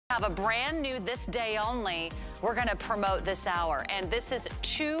Have a brand new this day only. We're gonna promote this hour, and this is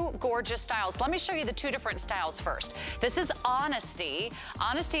two gorgeous styles. Let me show you the two different styles first. This is Honesty.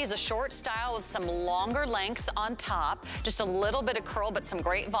 Honesty is a short style with some longer lengths on top, just a little bit of curl, but some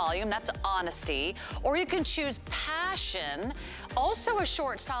great volume. That's Honesty. Or you can choose Passion, also a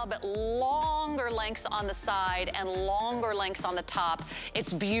short style, but longer lengths on the side and longer lengths on the top.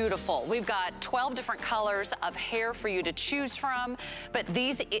 It's beautiful. We've got 12 different colors of hair for you to choose from, but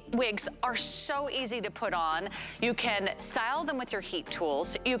these wigs are so easy to put on. You can style them with your heat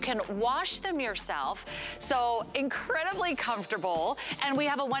tools. You can wash them yourself. So incredibly comfortable. And we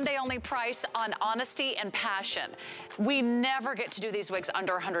have a one day only price on Honesty and Passion. We never get to do these wigs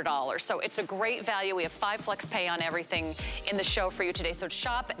under $100. So it's a great value. We have 5 flex pay on everything in the show for you today. So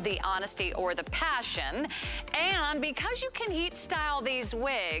shop the Honesty or the Passion. And because you can heat style these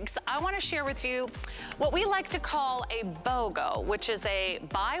wigs, I want to share with you what we like to call a BOGO, which is a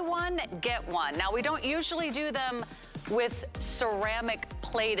buy one, get one. Now, we don't usually do them with ceramic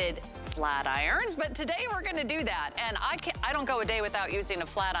plated flat irons, but today we're gonna do that. And I don't go a day without using a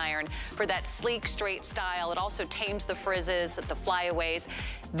flat iron for that sleek, straight style. It also tames the frizzes, the flyaways.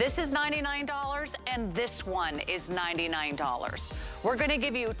 This is $99 and this one is $99. We're gonna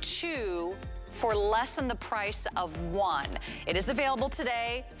give you two for less than the price of one. It is available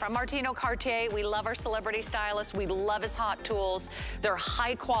today from Martino Cartier. We love our celebrity stylist. We love his hot tools. They're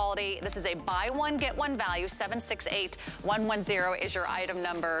high quality. This is a buy one, get one value. 768110 is your item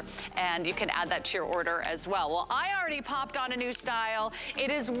number, and you can add that to your order as well. Well, I already popped on a new style. It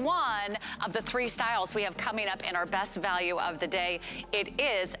is one of the 3 styles we have coming up in our best value of the day. It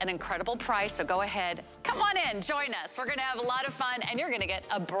is an incredible price, so go ahead, come on in, join us. We're gonna have a lot of fun, and you're gonna get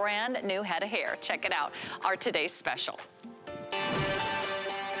a brand new head of hair. Check it out, our today's special.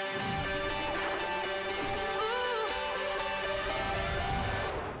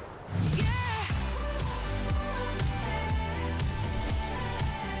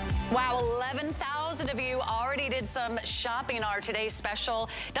 Wow, 11,000 of you already did some shopping on our today's special.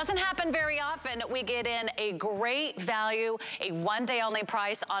 Doesn't happen very often. We get in a great value, a one day only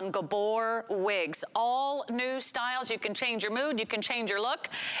price on Gabor wigs. All new styles. You can change your mood, you can change your look,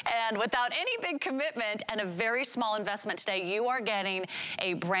 and without any big commitment and a very small investment today, you are getting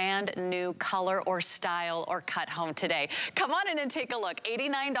a brand new color or style or cut home today. Come on in and take a look.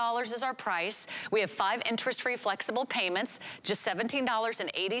 $89 is our price. We have 5 interest-free flexible payments, just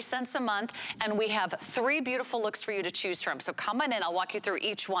 $17.80 a month, and we have 3 beautiful looks for you to choose from. So come on in, I'll walk you through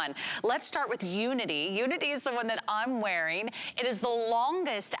each one. Let's start with Unity. Unity is the one that I'm wearing. It is the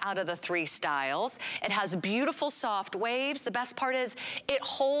longest out of the 3 styles. It has beautiful soft waves. The best part is it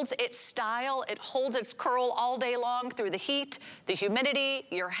holds its style, it holds its curl all day long through the heat, the humidity,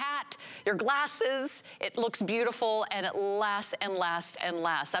 your hat, your glasses. It looks beautiful and it lasts and lasts and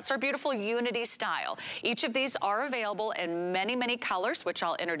lasts. That's our beautiful Unity style. Each of these are available in many, many colors, which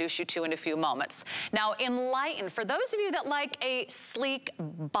I'll introduce you to in a few moments. Now, Enlighten, for those of you that like a sleek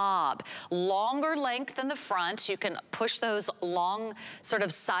bob, longer length in the front, you can push those long sort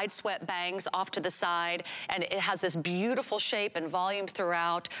of side swept bangs off to the side, and it has this beautiful shape and volume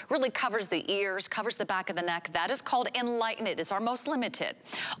throughout, really covers the ears, covers the back of the neck. That is called Enlighten. It is our most limited.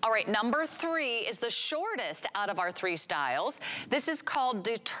 All right, number 3 is the shortest out of our 3 styles. This is called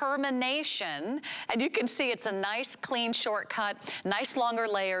Determination, and you can see it's a nice, clean shortcut, nice longer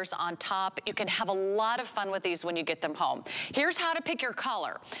layers on top. You can have a lot of fun with these when you get them home. Here's how to pick your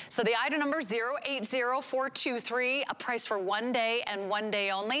color. So the item number 080423, a price for one day and one day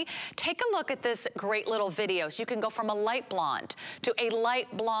only. Take a look at this great little video. So you can go from a light blonde to a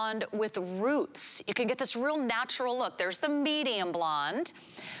light blonde with roots. You can get this real natural look. There's the medium blonde.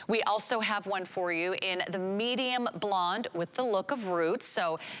 We also have one for you in the medium blonde with the look of roots.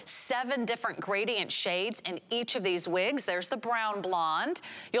 So 7 different gradient shades in each of these wigs. There's the brown blonde.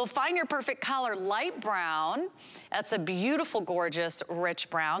 You'll find your perfect color, light brown. That's a beautiful, gorgeous, rich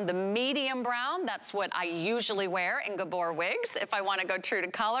brown. The medium brown, that's what I usually wear in Gabor wigs if I want to go true to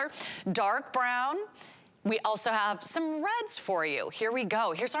color. Dark brown. We also have some reds for you. Here we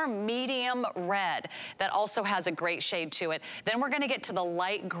go. Here's our medium red that also has a great shade to it. Then we're going to get to the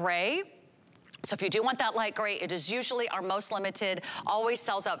light gray. So if you do want that light gray, it is usually our most limited, always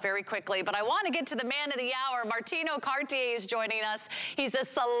sells out very quickly. But I want to get to the man of the hour. Martino Cartier is joining us. He's a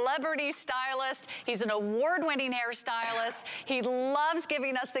celebrity stylist. He's an award-winning hairstylist. He loves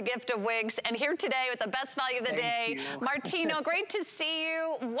giving us the gift of wigs. And here today with the best value of the day, Martino, great to see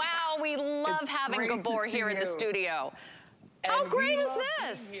you. Wow, we love having Gabor here in the studio. How great is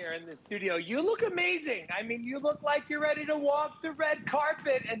this? Here in the studio. You look amazing. I mean, you look like you're ready to walk the red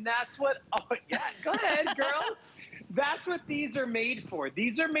carpet, and that's what, oh, yeah, go ahead, girl. That's what these are made for.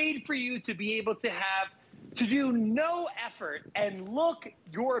 These are made for you to be able to do no effort and look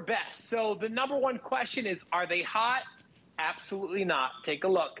your best. So the number one question is, are they hot? Absolutely not. Take a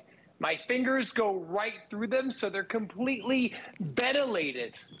look. My fingers go right through them, so they're completely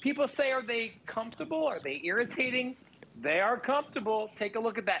ventilated. People say, are they comfortable? Are they irritating? They are comfortable. Take a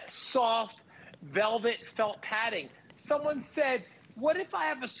look at that soft velvet felt padding. Someone said, what if I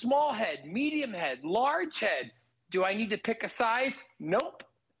have a small head, medium head, large head? Do I need to pick a size? Nope.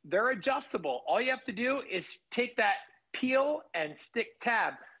 They're adjustable. All you have to do is take that peel and stick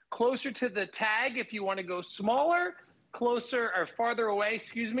tab closer to the tag if you want to go smaller, closer or farther away,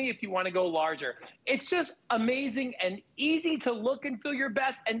 excuse me, if you want to go larger. It's just amazing and easy to look and feel your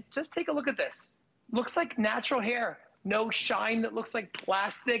best. And just take a look at this. Looks like natural hair. No shine that looks like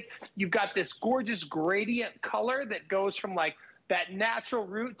plastic. You've got this gorgeous gradient color that goes from like that natural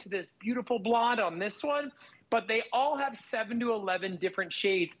root to this beautiful blonde on this one. But they all have 7 to 11 different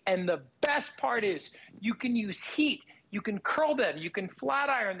shades. And the best part is you can use heat. You can curl them. You can flat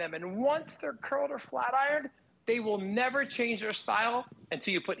iron them. And once they're curled or flat ironed, they will never change their style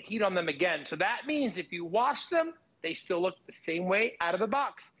until you put heat on them again. So that means if you wash them, they still look the same way out of the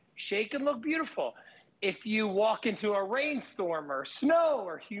box. Shake and look beautiful. If you walk into a rainstorm or snow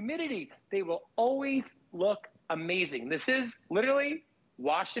or humidity, they will always look amazing. This is literally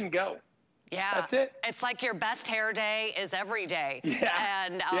wash and go. Yeah, that's it. It's like your best hair day is every day. Yeah.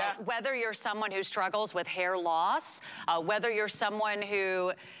 And whether you're someone who struggles with hair loss, whether you're someone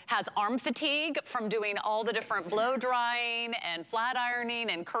who has arm fatigue from doing all the different blow drying and flat ironing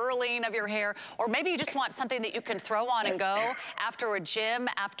and curling of your hair, or maybe you just want something that you can throw on and go after a gym,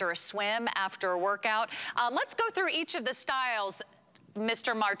 after a swim, after a workout. Let's go through each of the styles,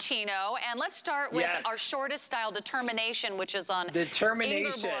 Mr. Martino, and let's start with our shortest style, Determination, which is on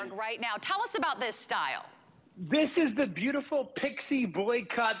Ingerborg right now. Tell us about this style. This is the beautiful pixie boy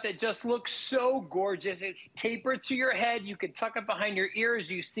cut that just looks so gorgeous. It's tapered to your head. You can tuck it behind your ears,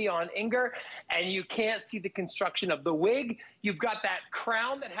 you see on Inger, and you can't see the construction of the wig. You've got that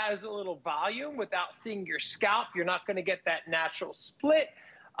crown that has a little volume without seeing your scalp. You're not going to get that natural split.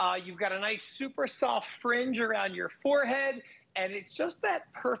 You've got a nice super soft fringe around your forehead. And it's just that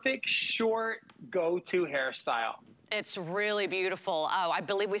perfect short go-to hairstyle. It's really beautiful. Oh, I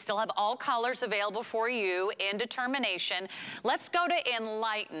believe we still have all colors available for you in Determination. Let's go to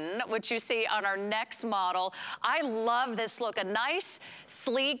Enlighten, which you see on our next model. I love this look, a nice,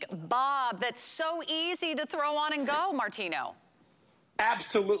 sleek bob that's so easy to throw on and go, Martino.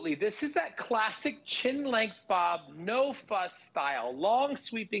 Absolutely. This is that classic chin-length bob, no fuss style, long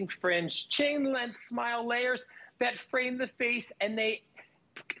sweeping fringe, chin-length smile layers that frame the face, and they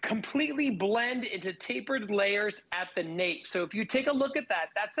completely blend into tapered layers at the nape. So if you take a look at that,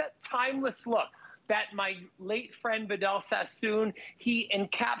 that's that timeless look that my late friend Vidal Sassoon, he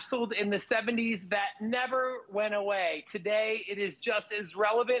encapsulated in the 70s that never went away. Today, it is just as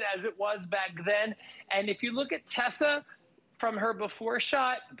relevant as it was back then. And if you look at Tessa from her before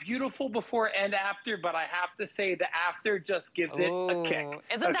shot, beautiful before and after, but I have to say the after just gives it a kick.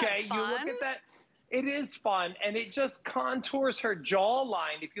 Isn't that fun? You look at that. It is fun, and it just contours her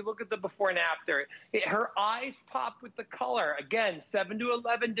jawline. If you look at the before and after, her eyes pop with the color. Again, 7 to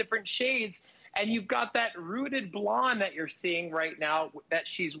 11 different shades, and you've got that rooted blonde that you're seeing right now that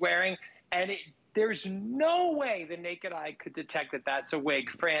she's wearing, and there's no way the naked eye could detect that that's a wig.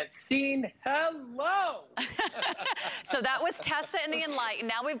 Francine, hello! So that was Tessa in the Enlighten.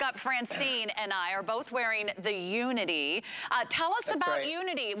 Now we've got Francine and I are both wearing the Unity. Tell us about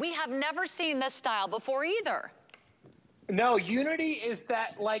Unity. We have never seen this style before either. No, Unity is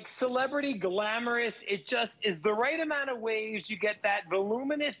that like celebrity glamorous. It just is the right amount of waves. You get that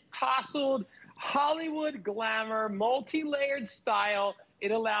voluminous, tousled Hollywood glamour, multi-layered style.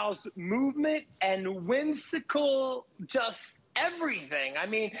 It allows movement and whimsical, just everything. I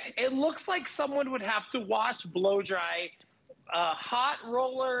mean, it looks like someone would have to wash, blow dry, hot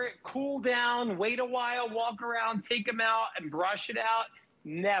roller, cool down, wait a while, walk around, take them out, and brush it out.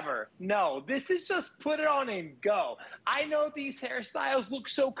 Never. No, this is just put it on and go. I know these hairstyles look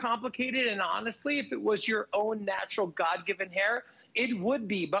so complicated, and honestly, if it was your own natural God-given hair, it would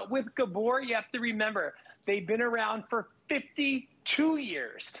be. But with Gabor, you have to remember, they've been around for 52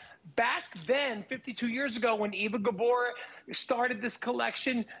 years. Back then, 52 years ago, when Eva Gabor started this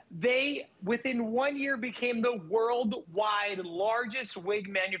collection, they, within 1 year, became the worldwide largest wig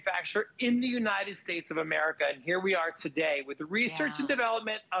manufacturer in the United States of America. And here we are today with research and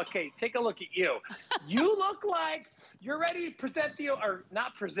development. Okay, take a look at you. You look like you're ready to present the, or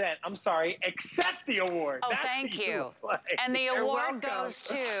not present, I'm sorry, accept the award. Oh, That's thank what you. Like. And the award goes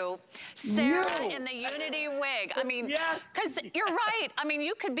to Sarah in the Unity wig. I mean, because you're right. I mean,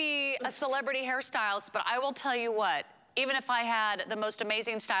 you could be a celebrity hairstylist, but I will tell you what, even if I had the most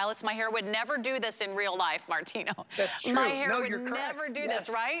amazing stylist, my hair would never do this in real life, Martino. That's true. My hair No, would you're never correct. do this,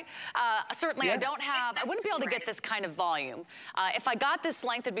 right? Certainly, I don't have, I wouldn't be able to get this kind of volume. If I got this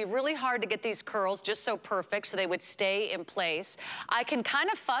length, it'd be really hard to get these curls just so perfect so they would stay in place. I can kind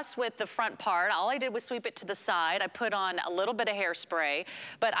of fuss with the front part. All I did was sweep it to the side. I put on a little bit of hairspray,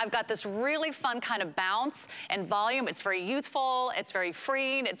 but I've got this really fun kind of bounce and volume. It's very youthful, it's very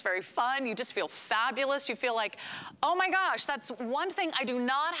freeing, it's very fun. You just feel fabulous. You feel like, oh my gosh, that's one thing I do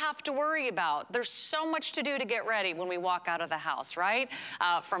not have to worry about. There's so much to do to get ready when we walk out of the house, right?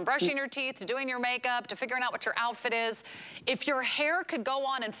 From brushing your teeth to doing your makeup to figuring out what your outfit is. If your hair could go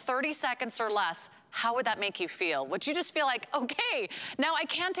on in 30 seconds or less, how would that make you feel? Would you just feel like, okay, now I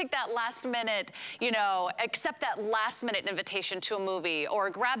can take that last minute, you know, accept that last minute invitation to a movie, or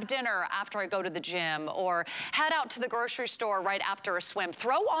grab dinner after I go to the gym, or head out to the grocery store right after a swim.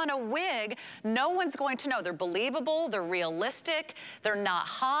 Throw on a wig, no one's going to know. They're believable, they're realistic, they're not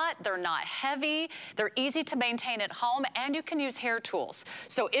hot, they're not heavy, they're easy to maintain at home, and you can use hair tools.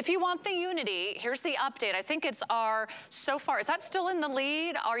 So if you want the Unity, here's the update. I think it's our, so far, is that still in the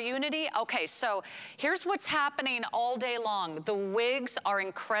lead, our Unity? Okay, so here's what's happening all day long. The wigs are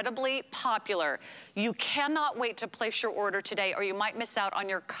incredibly popular. You cannot wait to place your order today, or you might miss out on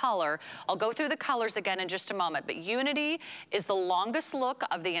your color. I'll go through the colors again in just a moment, but Unity is the longest look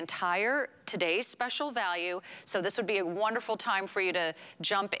of the entire today's special value, so this would be a wonderful time for you to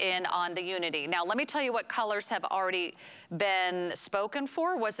jump in on the Unity. Now, let me tell you what colors have already been spoken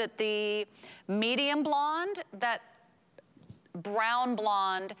for. Was it the medium blonde? That brown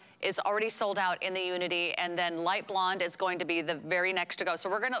blonde is already sold out in the Unity, and then light blonde is going to be the very next to go. So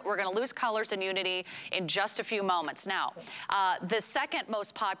we're gonna lose colors in Unity in just a few moments. Now, the second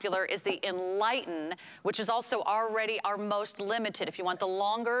most popular is the Enlighten, which is also already our most limited. If you want the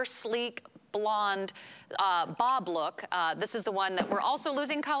longer, sleek, blonde bob look, this is the one that we're also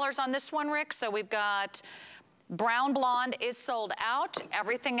losing colors on this one, Rick. So we've got brown blonde is sold out.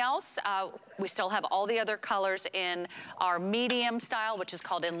 Everything else, we still have all the other colors in our medium style, which is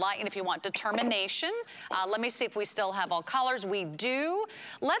called Enlighten. If you want determination, let me see if we still have all colors. We do.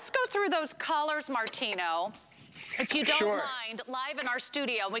 Let's go through those colors, Martino. If you don't mind, live in our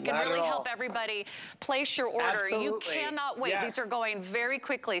studio, we can really help everybody place your order. Absolutely. You cannot wait. These are going very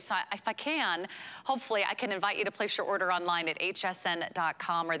quickly. So if I can, hopefully I can invite you to place your order online at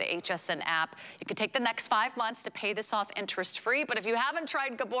hsn.com or the HSN app. You can take the next 5 months to pay this off interest-free. But if you haven't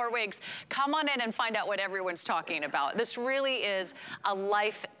tried Gabor wigs, come on in and find out what everyone's talking about. This really is a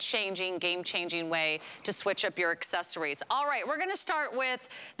life-changing, game-changing way to switch up your accessories. All right, we're going to start with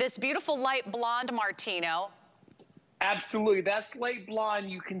this beautiful light blonde Martino. Absolutely, that's light blonde.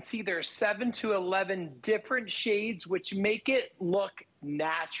 You can see there's 7 to 11 different shades, which make it look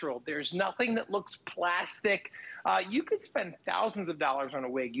natural. There's nothing that looks plastic. You could spend thousands of dollars on a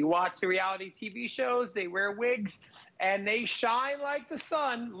wig. You watch the reality TV shows, they wear wigs and they shine like the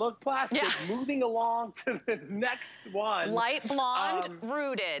sun, look plastic. Moving along to the next one. Light blonde,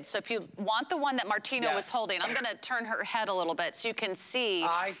 rooted. So if you want the one that Martino was holding, I'm gonna turn her head a little bit so you can see.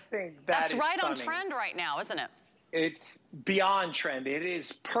 I think that's right stunning. On trend right now, isn't it? It's beyond trend. It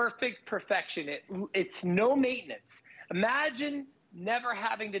is perfect perfection. It's no maintenance. Imagine never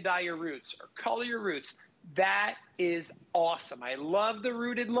having to dye your roots or color your roots. That is awesome. I love the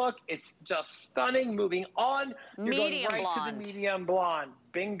rooted look. It's just stunning. Moving on, you're going right to the medium blonde.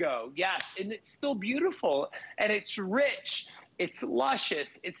 Bingo. Yes, and it's still beautiful, and it's rich. It's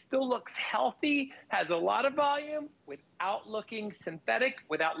luscious. It still looks healthy, has a lot of volume without looking synthetic,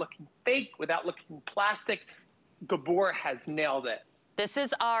 without looking fake, without looking plastic. Gabor has nailed it. This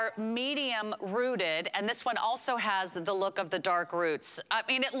is our medium rooted, and this one also has the look of the dark roots. I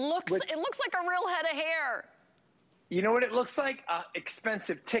mean, it looks like a real head of hair. You know what it looks like?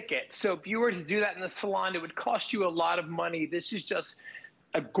 Expensive ticket. So if you were to do that in the salon, it would cost you a lot of money. This is just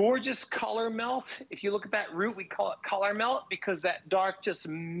a gorgeous color melt. If you look at that root, we call it color melt because that dark just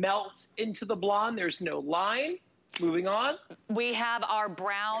melts into the blonde. There's no line. Moving on. We have our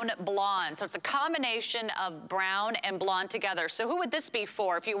brown blonde. So it's a combination of brown and blonde together. So who would this be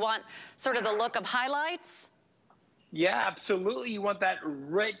for if you want sort of the look of highlights? Yeah, absolutely. You want that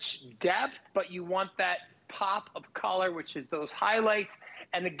rich depth, but you want that pop of color, which is those highlights.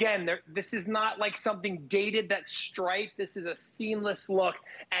 And again, this is not like something dated that's striped. This is a seamless look.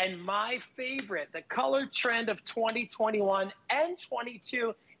 And my favorite, the color trend of 2021 and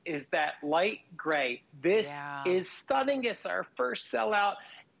 22 is that light gray. This is stunning. It's our first sellout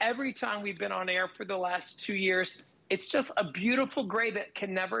every time we've been on air for the last 2 years. It's just a beautiful gray that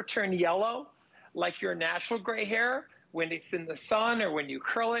can never turn yellow like your natural gray hair when it's in the sun or when you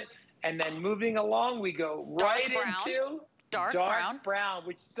curl it. And then moving along, we go right into dark brown,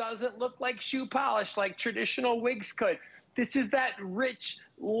 which doesn't look like shoe polish like traditional wigs could. This is that rich,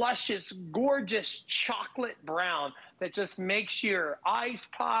 luscious, gorgeous chocolate brown that just makes your eyes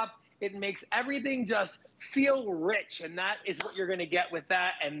pop. It makes everything just feel rich, and that is what you're going to get with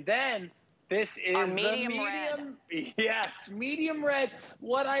that. And then this is our medium red. Yes, medium red.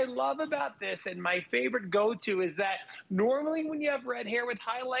 What I love about this, and my favorite go-to, is that normally when you have red hair with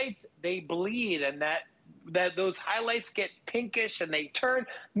highlights, they bleed, and that those highlights get pinkish and they turn.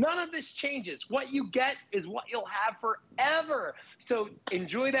 None of this changes. What you get is what you'll have forever. So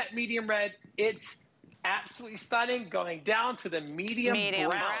enjoy that medium red. It's absolutely stunning. Going down to the medium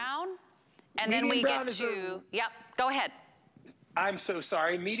brown. And then we get to, go ahead. I'm so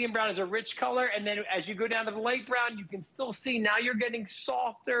sorry. Medium brown is a rich color. And then as you go down to the light brown, you can still see now you're getting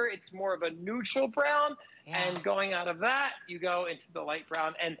softer. It's more of a neutral brown. And going out of that, you go into the light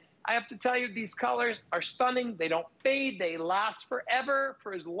brown. And I have to tell you, these colors are stunning. They don't fade. They last forever,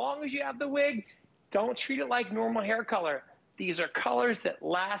 for as long as you have the wig. Don't treat it like normal hair color. These are colors that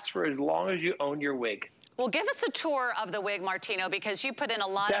last for as long as you own your wig. Well, give us a tour of the wig, Martino, because you put in a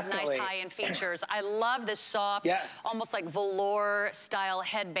lot of nice high-end features. I love this soft, almost like velour-style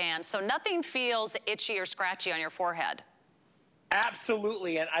headband, so nothing feels itchy or scratchy on your forehead.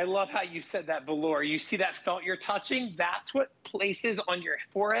 Absolutely, and I love how you said that, velour. You see that felt you're touching? That's what places on your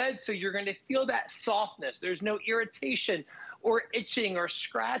forehead, so you're going to feel that softness. There's no irritation or itching or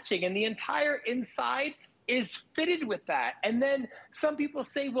scratching, and the entire inside is fitted with that. And then some people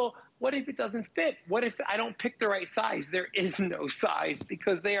say, well, what if it doesn't fit? What if I don't pick the right size? There is no size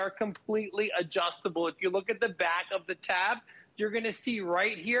because they are completely adjustable. If you look at the back of the tab, you're going to see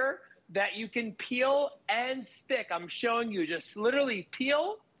right here that you can peel and stick. I'm showing you, just literally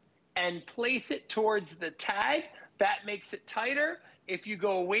peel and place it towards the tag. That makes it tighter. If you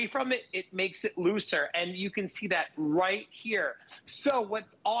go away from it, it makes it looser. And you can see that right here. So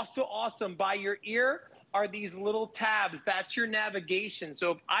what's also awesome by your ear are these little tabs. That's your navigation.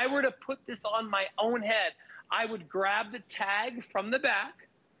 So if I were to put this on my own head, I would grab the tag from the back.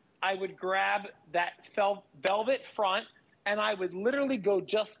 I would grab that velvet front, and I would literally go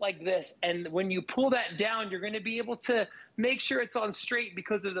just like this. And when you pull that down, you're going to be able to make sure it's on straight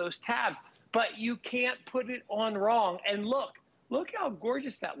because of those tabs. But you can't put it on wrong. And look how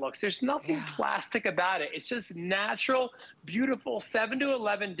gorgeous that looks. There's nothing plastic about it. It's just natural, beautiful, 7 to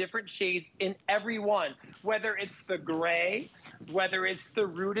 11 different shades in every one. Whether it's the gray, whether it's the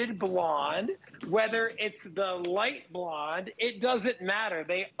rooted blonde, whether it's the light blonde, it doesn't matter.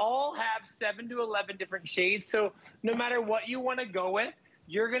 They all have 7 to 11 different shades. So no matter what you want to go with,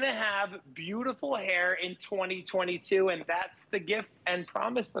 you're going to have beautiful hair in 2022. And that's the gift and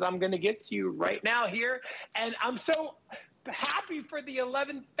promise that I'm going to give to you right now here. And I'm so happy for the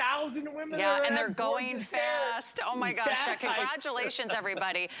 11,000 women. Yeah, and they're going fast. Oh my gosh, congratulations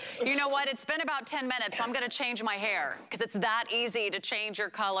everybody. You know what, it's been about 10 minutes, so I'm gonna change my hair because it's that easy to change your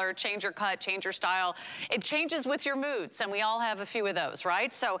color, change your cut, change your style. It changes with your moods, and we all have a few of those,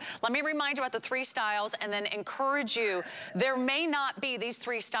 right? So let me remind you about the 3 styles and then encourage you. There may not be these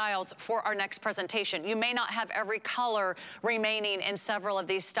 3 styles for our next presentation. You may not have every color remaining in several of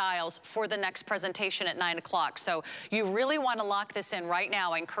these styles for the next presentation at 9 o'clock. So you really want to lock this in right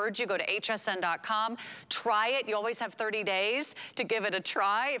now. I encourage you, go to hsn.com, try it. You always have 30 days to give it a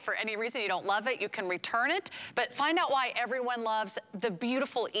try. If for any reason you don't love it, you can return it, but find out why everyone loves the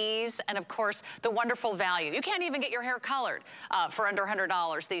beautiful ease and of course the wonderful value. You can't even get your hair colored for under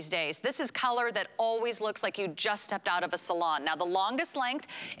 $100 these days. This is color that always looks like you just stepped out of a salon. Now the longest length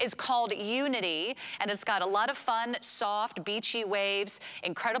is called Unity, and it's got a lot of fun, soft, beachy waves,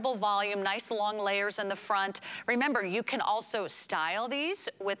 incredible volume, nice long layers in the front. Remember, you can can also style these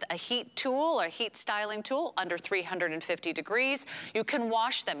with a heat tool or heat styling tool under 350 degrees. You can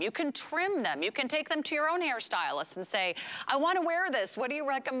wash them, you can trim them, you can take them to your own hairstylist and say, I want to wear this, what do you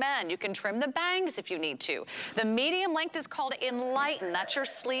recommend? You can trim the bangs if you need to. The medium length is called Enlighten. That's your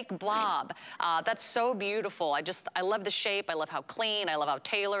sleek blob. That's so beautiful. I love the shape. I love how clean. I love how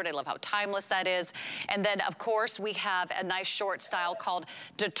tailored. I love how timeless that is. And then, of course, we have a nice short style called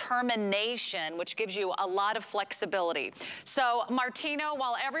Determination, which gives you a lot of flexibility. So, Martino,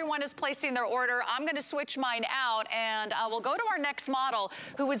 while everyone is placing their order, I'm going to switch mine out, and we'll go to our next model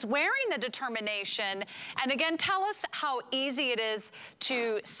who is wearing the Determination. And again, tell us how easy it is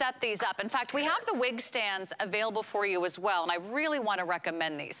to set these up. In fact, we have the wig stands available for you as well, and I really want to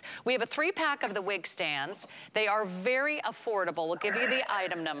recommend these. We have a 3-pack of the wig stands. They are very affordable. We'll give you the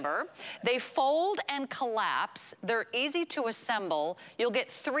item number. They fold and collapse. They're easy to assemble. You'll get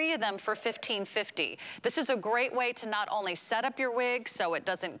 3 of them for $15.50. This is a great way to not only set up your wig so it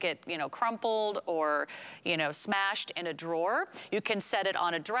doesn't get, you know, crumpled or, you know, smashed in a drawer. You can set it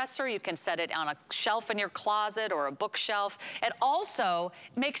on a dresser. You can set it on a shelf in your closet or a bookshelf. It also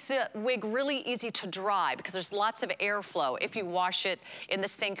makes the wig really easy to dry because there's lots of airflow. If you wash it in the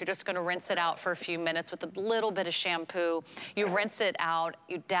sink, you're just going to rinse it out for a few minutes with a little bit of shampoo. You rinse it out,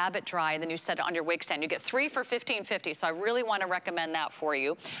 you dab it dry, and then you set it on your wig stand. You get 3 for $15.50, so I really want to recommend that for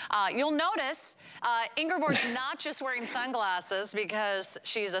you. You'll notice Ingeborg's not just wearing sunglasses because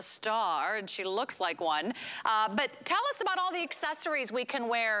she's a star and she looks like one, but tell us about all the accessories we can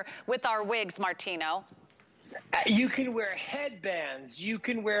wear with our wigs, Martino. You can wear headbands, you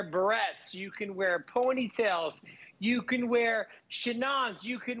can wear barrettes, you can wear ponytails, you can wear chenons,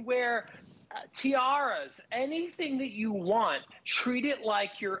 you can wear tiaras, anything that you want. Treat it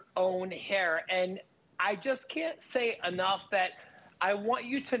like your own hair. And I just can't say enough that I want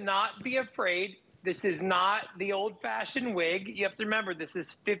you to not be afraid. This is not the old-fashioned wig. You have to remember, this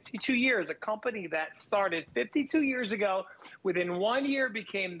is 52 years, a company that started 52 years ago, within 1 year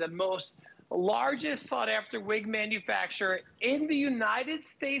became the most largest sought-after wig manufacturer in the United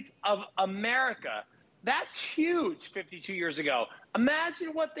States of America. That's huge 52 years ago. Imagine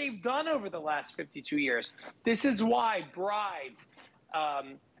what they've done over the last 52 years. This is why brides,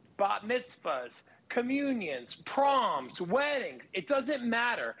 bat mitzvahs, communions, proms, weddings, it doesn't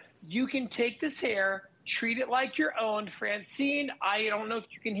matter. You can take this hair, treat it like your own. Francine, I don't know if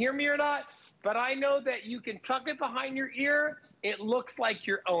you can hear me or not, but I know that you can tuck it behind your ear. It looks like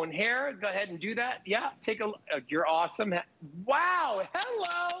your own hair. Go ahead and do that. Yeah, take a look. You're awesome. Wow,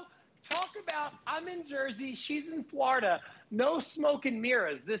 hello. Talk about, I'm in Jersey, she's in Florida. No smoke and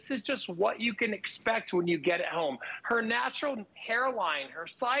mirrors. This is just what you can expect when you get it home. Her natural hairline, her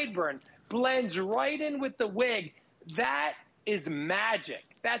sideburn, blends right in with the wig. That is magic.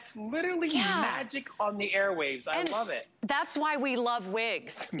 That's literally magic on the airwaves. I love it. That's why we love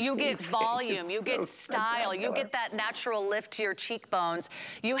wigs. You get volume, you get style, you get that natural lift to your cheekbones.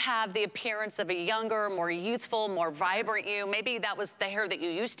 You have the appearance of a younger, more youthful, more vibrant you. Maybe that was the hair that you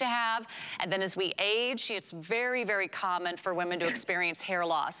used to have. And then as we age, it's very, very common for women to experience hair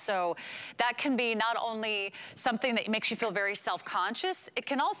loss. So that can be not only something that makes you feel very self-conscious, it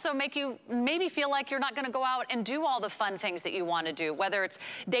can also make you maybe feel like you're not gonna go out and do all the fun things that you wanna do, whether it's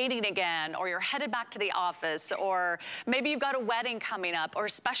dating again, or you're headed back to the office, or maybe you've got a wedding coming up or a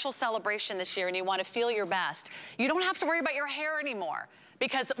special celebration this year and you want to feel your best. You don't have to worry about your hair anymore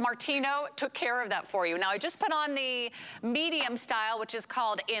because Martino took care of that for you. Now, I just put on the medium style, which is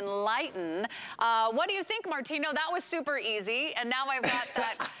called Enlighten. What do you think, Martino? That was super easy. And now I've got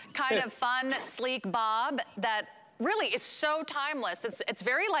that kind of fun, sleek bob that really, it's so timeless. It's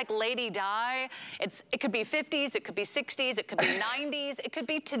very like Lady Di. It could be 50s, it could be 60s, it could be 90s, it could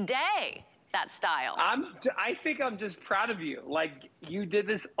be today, that style. I think I'm just proud of you. Like, you did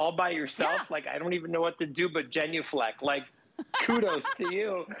this all by yourself. Yeah. Like, I don't even know what to do but genuflect. Like, kudos to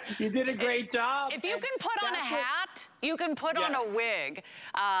you. You did a great job. If you can put on a hat, you can put on a wig.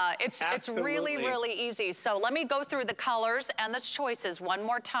 It's really, really easy. So let me go through the colors and the choices one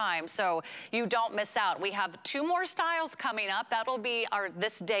more time so you don't miss out. We have 2 more styles coming up. That'll be our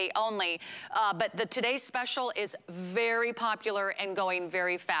this day only. But the today's special is very popular and going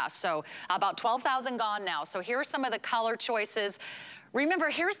very fast. So about 12,000 gone now. So here are some of the color choices. Remember,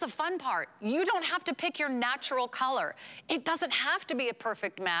 here's the fun part. You don't have to pick your natural color. It doesn't have to be a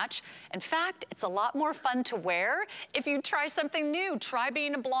perfect match. In fact, it's a lot more fun to wear if you try something new. Try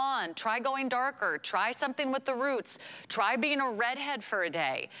being a blonde, try going darker, try something with the roots, try being a redhead for a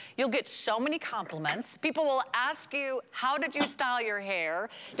day. You'll get so many compliments. People will ask you, how did you style your hair?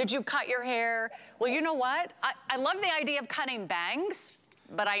 Did you cut your hair? Well, you know what? I love the idea of cutting bangs.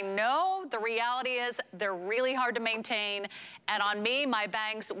 but I know the reality is they're really hard to maintain. And on me, my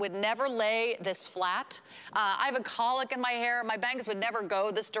bangs would never lay this flat. I have a colic in my hair. My bangs would never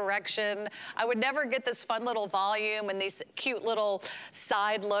go this direction. I would never get this fun little volume and these cute little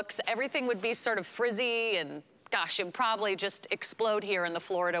side looks. Everything would be sort of frizzy and gosh, it'd probably just explode here in the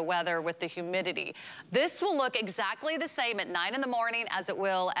Florida weather with the humidity. This will look exactly the same at 9 in the morning as it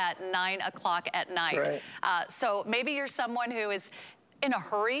will at 9 o'clock at night. Right. So maybe you're someone who is in a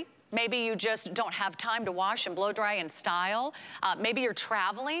hurry. Maybe you just don't have time to wash and blow dry and style. Maybe you're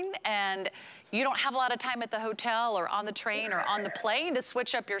traveling and you don't have a lot of time at the hotel or on the train or on the plane to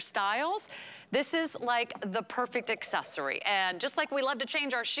switch up your styles. This is like the perfect accessory. And just like we love to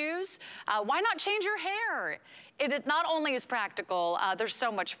change our shoes, why not change your hair? It not only is practical, there's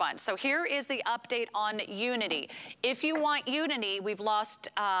so much fun. So here is the update on Unity. If you want Unity, we've lost,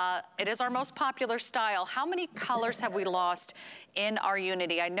 it is our most popular style. How many colors have we lost in our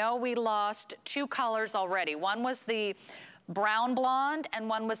Unity? I know we lost 2 colors already. One was the brown blonde and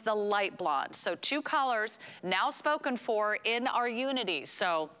one was the light blonde. So 2 colors now spoken for in our Unity.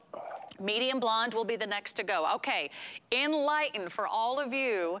 So medium blonde will be the next to go. Okay, Enlighten, for all of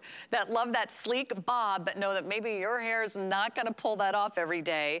you that love that sleek bob, but know that maybe your hair is not gonna pull that off every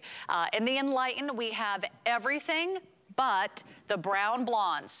day. In the Enlighten, we have everything but the brown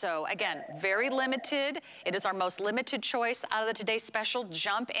blonde. So again, very limited. It is our most limited choice out of the Today Special.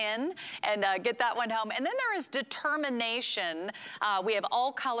 Jump in and get that one home. And then there is Determination. We have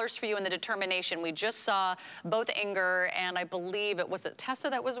all colors for you in the Determination. We just saw both Inger and I believe it was Tessa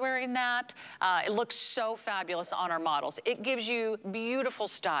that was wearing that. It looks so fabulous on our models. It gives you beautiful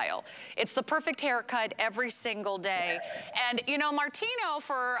style. It's the perfect haircut every single day. And you know, Martino,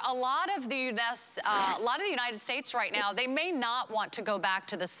 for a lot of the United States right now, they may not want to go back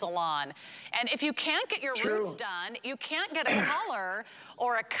to the salon. And if you can't get your roots done, you can't get a color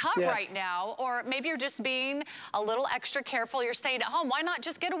or a cut right now, or maybe you're just being a little extra careful, you're staying at home, why not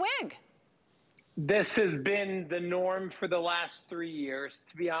just get a wig? This has been the norm for the last 3 years,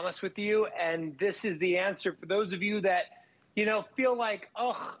 to be honest with you, and this is the answer for those of you that, you know, feel like,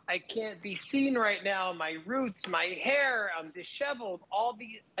 oh, I can't be seen right now, my roots, my hair, I'm disheveled, all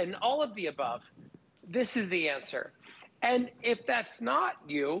of the above. This is the answer. And if that's not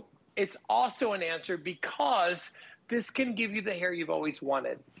you, it's also an answer because this can give you the hair you've always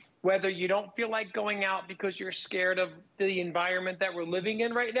wanted. Whether you don't feel like going out because you're scared of the environment that we're living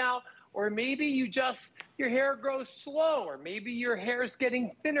in right now, or maybe your hair grows slow, or maybe your hair is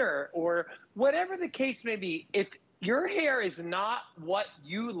getting thinner, or whatever the case may be. If your hair is not what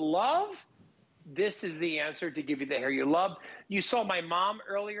you love, this is the answer to give you the hair you love. You saw my mom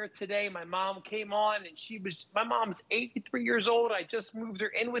earlier today. My mom came on and my mom's 83 years old. I just moved her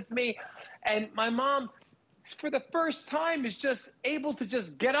in with me. And my mom, for the first time, is just able to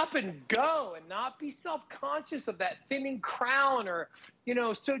just get up and go and not be self-conscious of that thinning crown or, you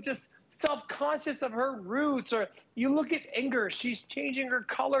know, so just self-conscious of her roots. Or you look at Inger, she's changing her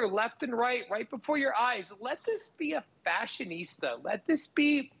color left and right before your eyes. Let this be a fashionista. Let this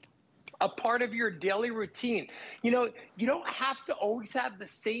be a part of your daily routine. You know, you don't have to always have the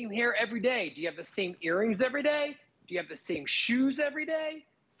same hair every day. Do you have the same earrings every day? Do you have the same shoes every day?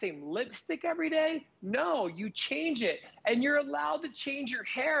 Same lipstick every day? No, you change it. And you're allowed to change your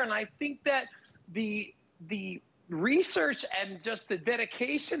hair. And I think that the research and just the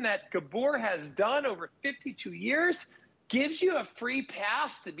dedication that Gabor has done over 52 years gives you a free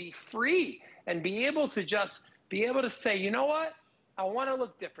pass to be free and be able to say, you know what? I want to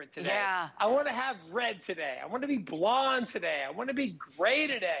look different today. Yeah. I want to have red today. I want to be blonde today. I want to be gray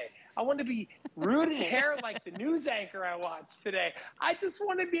today. I want to be rooted hair like the news anchor I watched today. I just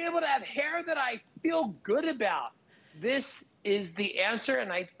want to be able to have hair that I feel good about. This is the answer,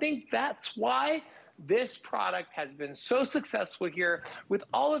 and I think that's why this product has been so successful here with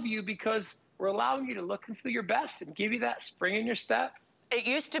all of you, because we're allowing you to look and feel your best and give you that spring in your step. It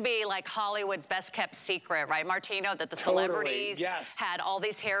used to be like Hollywood's best kept secret, right, Martino, that the celebrities had all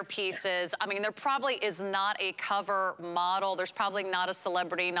these hair pieces. I mean, there probably is not a cover model. There's probably not a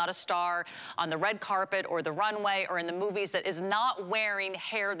celebrity, not a star on the red carpet or the runway or in the movies that is not wearing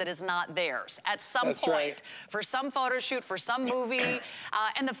hair that is not theirs at some point, for some photo shoot, for some movie.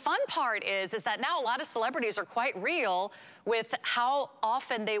 And the fun part is that now a lot of celebrities are quite real with how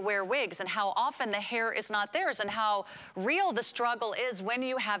often they wear wigs and how often the hair is not theirs and how real the struggle is when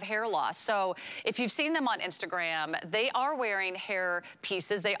you have hair loss. So if you've seen them on Instagram, they are wearing hair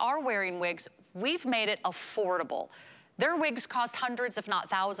pieces, they are wearing wigs. We've made it affordable. Their wigs cost hundreds, if not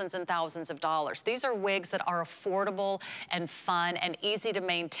thousands and thousands of dollars. These are wigs that are affordable and fun and easy to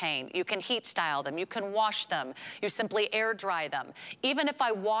maintain. You can heat style them, you can wash them, you simply air dry them. Even if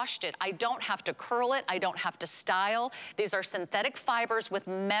I washed it, I don't have to curl it, I don't have to style. These are synthetic fibers with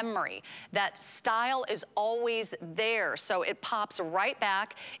memory. That style is always there, so it pops right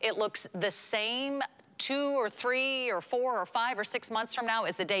back. It looks the same 2 or 3 or 4 or 5 or 6 months from now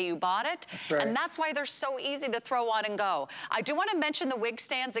is the day you bought it. That's right. And that's why they're so easy to throw on and go. I do want to mention the wig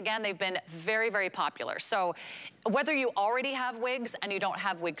stands again. They've been very, very popular. So whether you already have wigs and you don't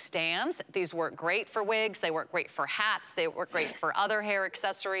have wig stands, these work great for wigs. They work great for hats. They work great for other hair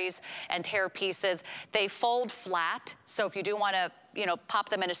accessories and hair pieces. They fold flat. So if you do want to, you know, pop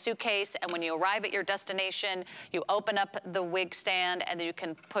them in a suitcase, and when you arrive at your destination, you open up the wig stand and then you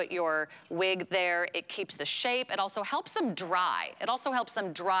can put your wig there. It keeps the shape. It also helps them dry. It also helps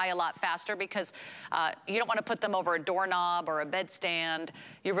them dry a lot faster because you don't want to put them over a doorknob or a bedstand.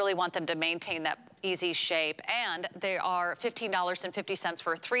 You really want them to maintain that easy shape. And they are $15.50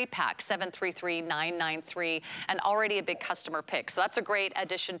 for a 3-pack, $733,993, and already a big customer pick. So that's a great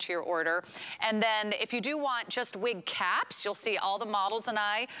addition to your order. And then if you do want just wig caps, you'll see all the models and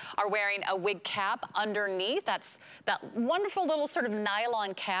I are wearing a wig cap underneath. That's that wonderful little sort of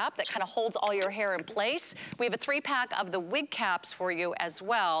nylon cap that kind of holds all your hair in place. We have a 3-pack of the wig caps for you as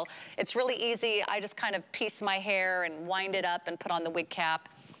well. It's really easy. I just kind of piece my hair and wind it up and put on the wig cap,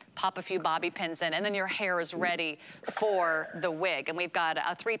 pop a few bobby pins in, and then your hair is ready for the wig. And we've got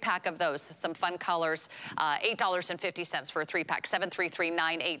a 3-pack of those, some fun colors, $8.50 for a 3-pack,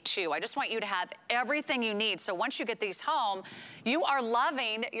 $733,982. I just want you to have everything you need. So once you get these home, you are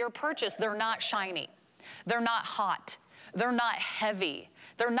loving your purchase. They're not shiny. They're not hot. They're not heavy.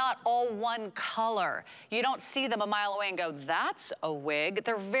 They're not all one color. You don't see them a mile away and go, that's a wig.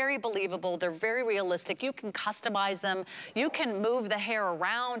 They're very believable. They're very realistic. You can customize them. You can move the hair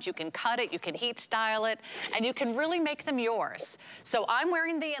around. You can cut it. You can heat style it. And you can really make them yours. So I'm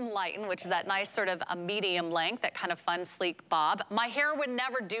wearing the Enlighten, which is that nice sort of a medium length, that kind of fun, sleek bob. My hair would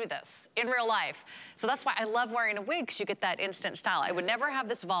never do this in real life. So that's why I love wearing a wig, because you get that instant style. I would never have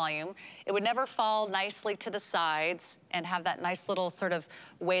this volume. It would never fall nicely to the sides and have that nice little sort of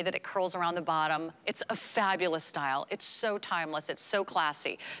way that it curls around the bottom. It's a fabulous style. It's so timeless. It's so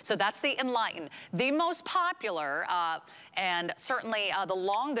classy. So that's the Enlighten. The most popular and certainly the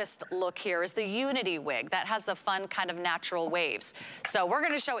longest look here is the Unity wig. That has the fun kind of natural waves. So we're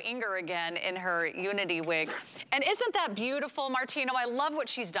going to show Inger again in her Unity wig. And isn't that beautiful, Martino? I love what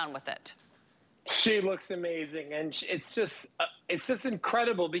she's done with it. She looks amazing, and it's just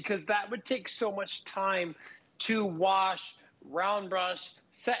incredible, because that would take so much time to wash, round brush,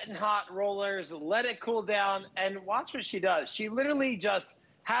 set in hot rollers, let it cool down, and watch what she does. She literally just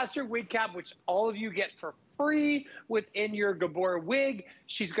has her wig cap, which all of you get for free within your Gabor wig.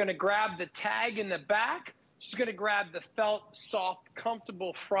 She's going to grab the tag in the back. She's going to grab the felt, soft,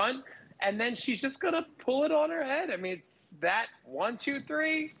 comfortable front, and then she's just going to pull it on her head. I mean, it's that 1, 2,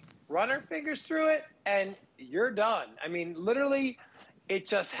 3, run her fingers through it, and you're done. I mean, literally, it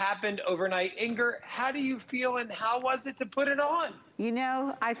just happened overnight. Inger, how do you feel, and how was it to put it on? You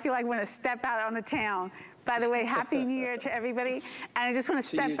know, I feel like I want to step out on the town. By the way, Happy New Year to everybody. And I just want to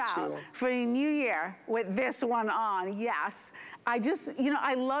step out for the new year with this one on, yes. I just, you know,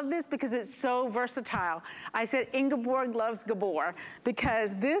 I love this because it's so versatile. I said Ingeborg loves Gabor,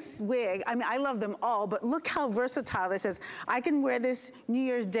 because this wig, I mean, I love them all, but look how versatile this is. I can wear this New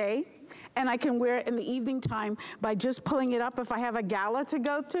Year's Day, and I can wear it in the evening time by just pulling it up. If I have a gala to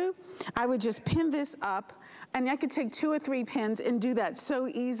go to, I would just pin this up, and I could take 2 or 3 pins and do that so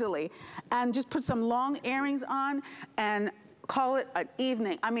easily. And just put some long earrings on and call it an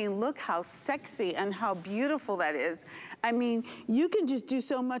evening. I mean, look how sexy and how beautiful that is. I mean, you can just do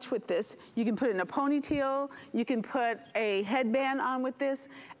so much with this. You can put it in a ponytail, you can put a headband on with this,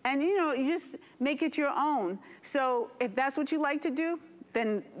 and you know, you just make it your own. So if that's what you like to do,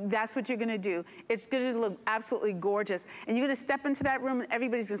 then that's what you're gonna do. It's gonna look absolutely gorgeous. And you're gonna step into that room and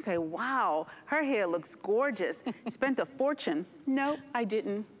everybody's gonna say, wow, her hair looks gorgeous. Spent a fortune. No, I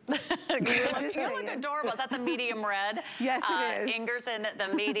didn't. You look adorable. Is that the medium red? Yes, it is. Inger's in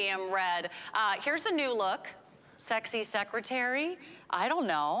the medium red. Here's a new look. Sexy secretary. I don't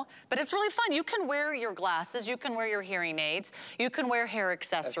know, but it's really fun. You can wear your glasses, you can wear your hearing aids, you can wear hair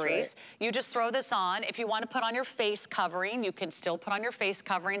accessories. Right. You just throw this on. If you want to put on your face covering, you can still put on your face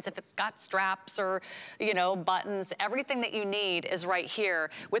coverings if it's got straps or, you know, buttons. Everything that you need is right here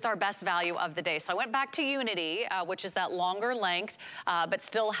with our best value of the day. So I went back to Unity, which is that longer length, but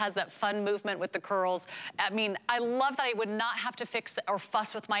still has that fun movement with the curls. I mean, I love that I would not have to fix or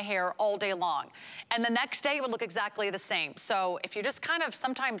fuss with my hair all day long. And the next day it would look exactly the same. So if you're just kind of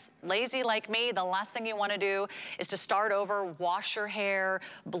sometimes lazy like me, the last thing you want to do is to start over, wash your hair,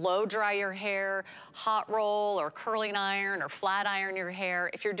 blow dry your hair, hot roll or curling iron or flat iron your hair.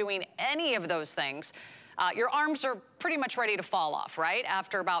 If you're doing any of those things, your arms are pretty much ready to fall off, right?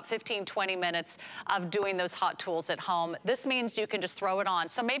 After about 15, 20 minutes of doing those hot tools at home. This means you can just throw it on.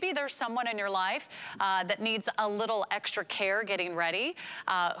 So maybe there's someone in your life that needs a little extra care getting ready,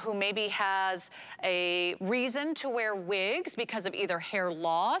 who maybe has a reason to wear wigs because of either hair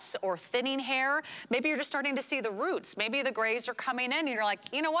loss or thinning hair. Maybe you're just starting to see the roots. Maybe the grays are coming in and you're like,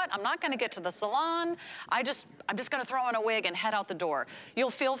 you know what? I'm not gonna get to the salon. I'm just gonna throw on a wig and head out the door.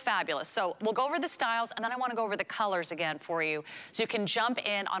 You'll feel fabulous. So we'll go over the styles and then I wanna go over the colors again for you so you can jump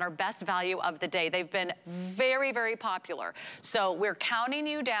in on our best value of the day. They've been very, very popular. So we're counting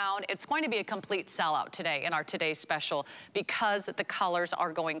you down. It's going to be a complete sellout today in our today's special because the colors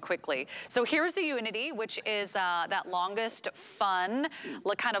are going quickly. So here's the Unity, which is that longest fun,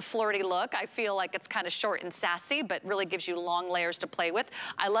 kind of flirty look. I feel like it's kind of short and sassy, but really gives you long layers to play with.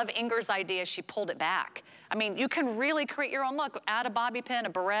 I love Inger's idea. She pulled it back. I mean, you can really create your own look. Add a bobby pin, a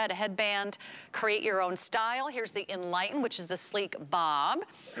barrette, a headband, create your own style. Here's the Enlighten, which is the sleek bob.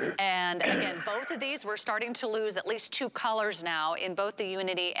 And again, both of these, we're starting to lose at least 2 colors now in both the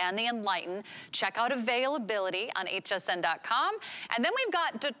Unity and the Enlighten. Check out availability on hsn.com. And then we've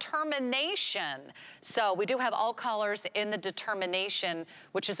got Determination. So we do have all colors in the Determination,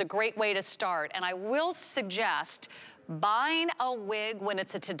 which is a great way to start. And I will suggest buying a wig when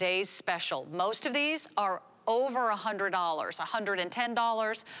it's a today's special. Most of these are over $100,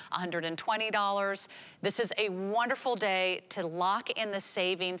 $110, $120. This is a wonderful day to lock in the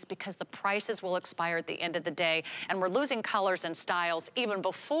savings because the prices will expire at the end of the day and we're losing colors and styles even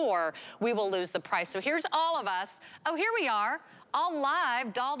before we will lose the price. So here's all of us. Oh, here we are. All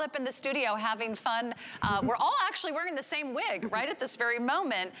live, dolled up in the studio, having fun. We're all actually wearing the same wig right at this very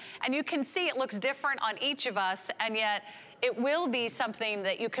moment. And you can see it looks different on each of us, and yet it will be something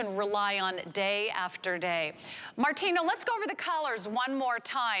that you can rely on day after day. Martino, let's go over the colors one more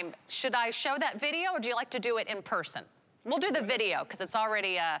time. Should I show that video, or do you like to do it in person? We'll do the video, because it's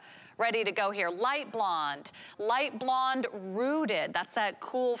already ready to go here. Light blonde rooted. That's that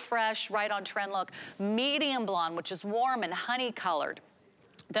cool, fresh, right on trend look. Medium blonde, which is warm and honey colored.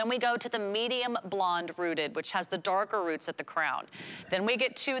 Then we go to the medium blonde rooted, which has the darker roots at the crown. Then we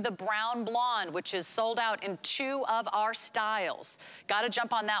get to the brown blonde, which is sold out in 2 of our styles. Got to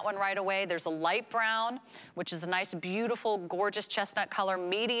jump on that one right away. There's a light brown, which is the nice, beautiful, gorgeous chestnut color,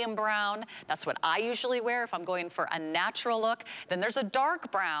 medium brown. That's what I usually wear if I'm going for a natural look. Then there's a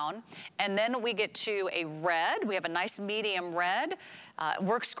dark brown, and then we get to a red. We have a nice medium red.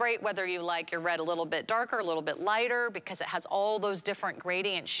 Works great whether you like your red a little bit darker, a little bit lighter, because it has all those different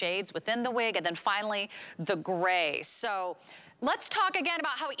gradient shades within the wig. And then finally, the gray. So let's talk again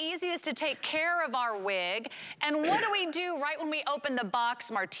about how easy it is to take care of our wig. And what do we do right when we open the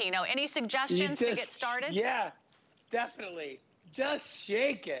box, Martino? Any suggestions to get started? Yeah, definitely. Just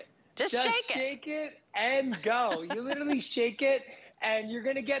shake it. Just shake it and go. You literally shake it, and you're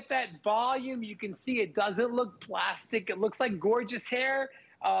gonna get that volume. You can see it doesn't look plastic. It looks like gorgeous hair.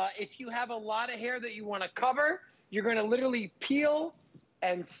 If you have a lot of hair that you wanna cover, you're gonna literally peel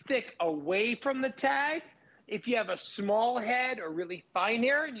and stick away from the tag. If you have a small head or really fine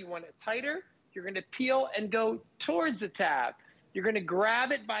hair and you want it tighter, you're gonna peel and go towards the tab. You're gonna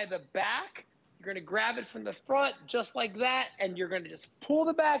grab it by the back. You're gonna grab it from the front just like that, and you're gonna just pull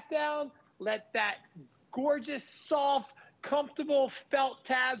the back down, let that gorgeous, soft, comfortable felt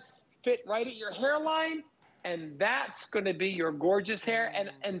tab fit right at your hairline, and that's going to be your gorgeous hair.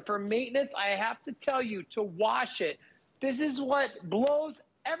 And for maintenance, I have to tell you to wash it. This is what blows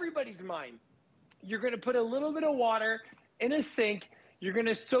everybody's mind. You're going to put a little bit of water in a sink. You're going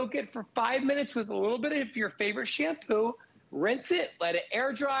to soak it for 5 minutes with a little bit of your favorite shampoo. Rinse it, let it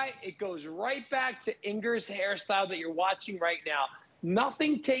air dry. It goes right back to Inger's hairstyle that you're watching right now.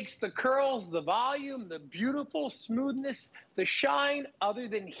 Nothing takes the curls, the volume, the beautiful smoothness, the shine, other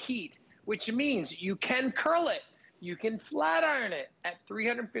than heat, which means you can curl it. You can flat iron it at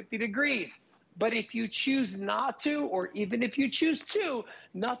 350 degrees. But if you choose not to, or even if you choose to,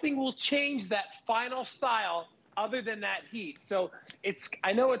 nothing will change that final style other than that heat. So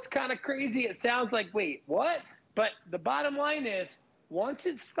I know it's kind of crazy. It sounds like, wait, what? But the bottom line is, once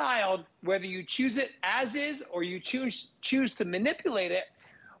it's styled, whether you choose it as is or you choose to manipulate it,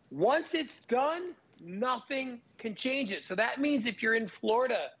 once it's done, nothing can change it. So that means if you're in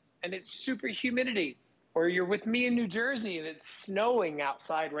Florida and it's super humidity, or you're with me in New Jersey and it's snowing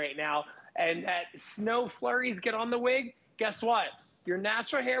outside right now, and that snow flurries get on the wig, guess what? Your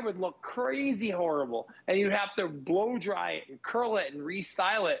natural hair would look crazy horrible, and you'd have to blow dry it and curl it and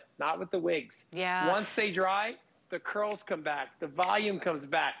restyle it, not with the wigs. Yeah. Once they dry, the curls come back, the volume comes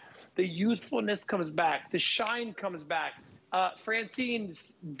back, the youthfulness comes back, the shine comes back.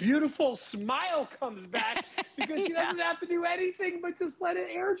 Francine's beautiful smile comes back because she doesn't have to do anything but just let it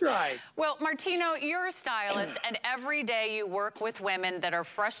air dry. Well, Martino, you're a stylist, and every day you work with women that are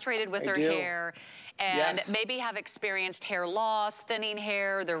frustrated with their hair and maybe have experienced hair loss, thinning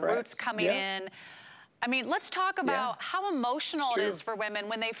hair, their roots coming in. I mean, let's talk about how emotional it is for women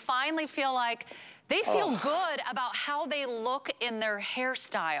when they finally feel like they feel good about how they look in their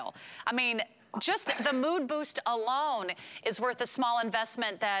hairstyle. I mean, just the mood boost alone is worth a small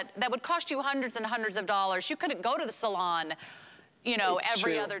investment that would cost you hundreds and hundreds of dollars. You couldn't go to the salon, you know,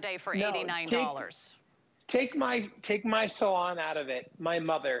 every other day for $89. Take my salon out of it. My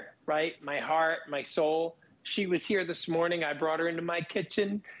mother, right? My heart, my soul. She was here this morning. I brought her into my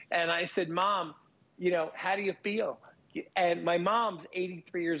kitchen and I said, Mom, you know, how do you feel? And my mom's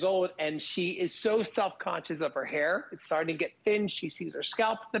 83 years old and she is so self-conscious of her hair. It's starting to get thin. She sees her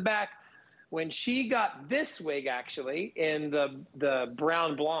scalp at the back. When she got this wig, actually, in the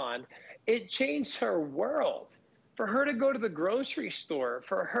brown blonde, it changed her world. For her to go to the grocery store,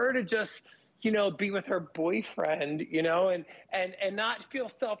 for her to just, you know, be with her boyfriend, you know, and not feel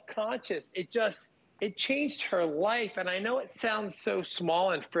self-conscious, it changed her life. And I know it sounds so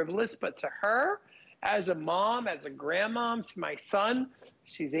small and frivolous, but to her, as a mom, as a grandmom, to my son,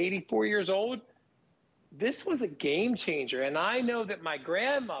 she's 84 years old, this was a game changer. And I know that my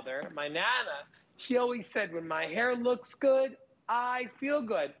grandmother, my Nana, she always said, when my hair looks good, I feel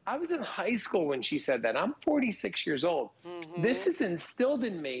good. I was in high school when she said that. I'm 46 years old. This is instilled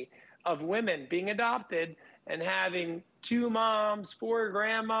in me of women being adopted and having 2 moms, 4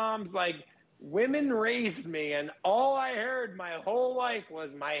 grandmoms. Like, women raised me, and all I heard my whole life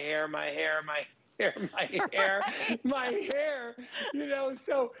was my hair, my hair, my hair, my hair, my hair. You know,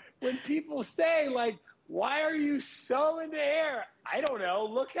 so when people say, like, why are you so into hair? I don't know.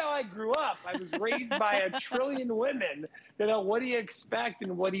 Look how I grew up. I was raised by a trillion women. You know, what do you expect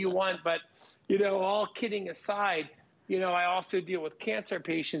and what do you want? But, you know, all kidding aside, you know, I also deal with cancer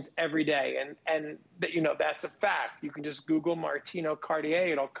patients every day. And you know, that's a fact. You can just Google Martino Cartier.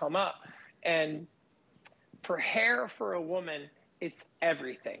 It'll come up. And for hair for a woman, it's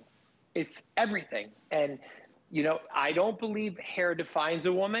everything. It's everything. And, you know, I don't believe hair defines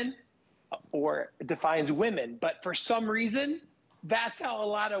a woman or defines women, but for some reason, that's how a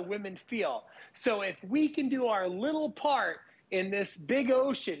lot of women feel. So if we can do our little part in this big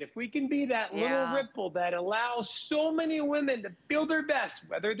ocean, if we can be that little ripple that allows so many women to feel their best,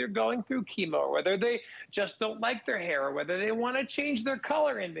 whether they're going through chemo, or whether they just don't like their hair, or whether they want to change their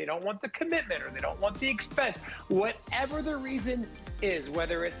color and they don't want the commitment, or they don't want the expense, whatever the reason is,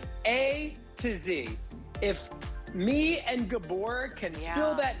 whether it's A to Z, if me and Gabor can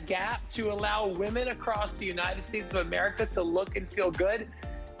fill that gap to allow women across the United States of America to look and feel good,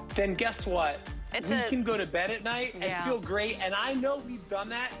 then guess what? We can go to bed at night and feel great. And I know we've done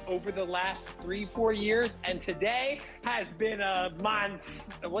that over the last 3-4 years. And today has been a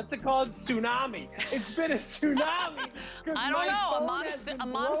what's it called? Tsunami. It's been a tsunami. I don't know, a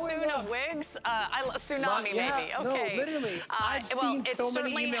monsoon of wigs? Tsunami, maybe. Okay. No, literally. Well, it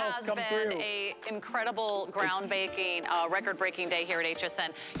certainly has been an incredible, groundbreaking, record-breaking day here at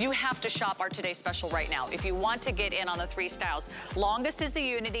HSN. You have to shop our Today Special right now. If you want to get in on the 3 styles, longest is the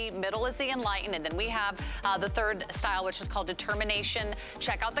Unity, middle is the Enlighten, and then we have the 3rd style, which is called Determination.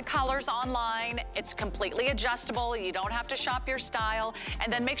 Check out the colors online. It's completely adjustable. You don't have to shop your style.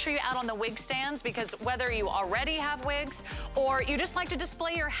 And then make sure you add on the wig stands, because whether you already have wigs or you just like to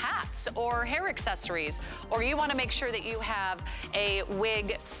display your hats or hair accessories, or you want to make sure that you have a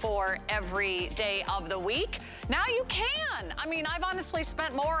wig for every day of the week, now you can. I mean, I've honestly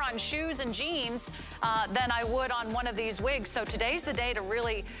spent more on shoes and jeans than I would on one of these wigs. So today's the day to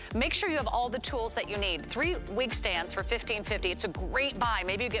really make sure you have all the tools that you need. 3 wig stands for $15.50. It's a great buy.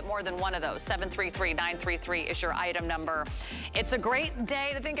 Maybe you get more than one of those. 733-933 is your item number. It's a great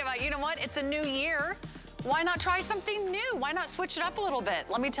day to think about. You know what? It's a new year. why not try something new? Why not switch it up a little bit?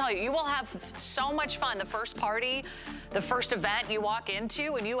 Let me tell you, you will have so much fun. The first party, the first event you walk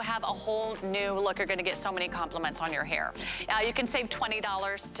into, and you have a whole new look. You're gonna get so many compliments on your hair. You can save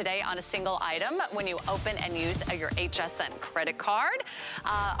 $20 today on a single item when you open and use your HSN credit card.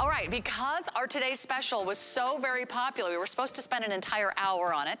 All right, because our today's special was so very popular, we were supposed to spend an entire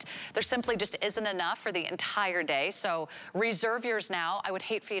hour on it. There simply just isn't enough for the entire day, so reserve yours now. I would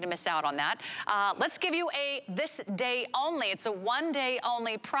hate for you to miss out on that. Let's give you a this day only. It's a one day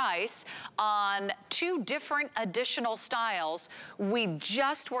only price on 2 different additional styles we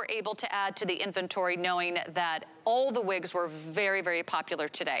just were able to add to the inventory, knowing that all the wigs were very, very popular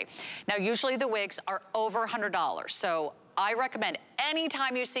today. Now, usually the wigs are over $100, so I recommend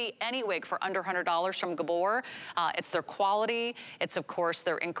anytime you see any wig for under $100 from Gabor, it's their quality, it's of course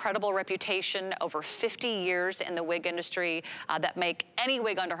their incredible reputation, over 50 years in the wig industry that make any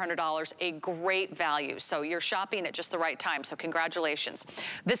wig under $100 a great value. So you're shopping at just the right time, so congratulations.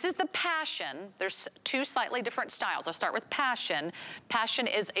 This is the Passion. There's 2 slightly different styles. I'll start with Passion. Passion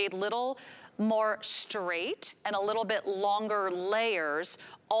is a little more straight and a little bit longer layers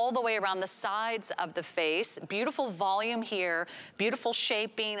all the way around the sides of the face. Beautiful volume here, beautiful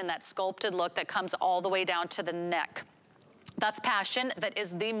shaping and that sculpted look that comes all the way down to the neck. That's Passion. That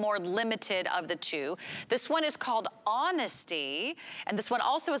is the more limited of the 2. This one is called Honesty, and this one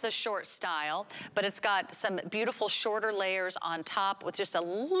also is a short style, but it's got some beautiful shorter layers on top with just a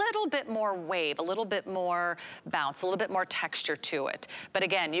little bit more wave, a little bit more bounce, a little bit more texture to it. But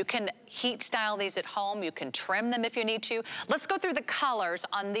again, you can heat style these at home. You can trim them if you need to. Let's go through the colors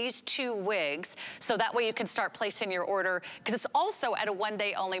on these 2 wigs, so that way you can start placing your order, because it's also at a one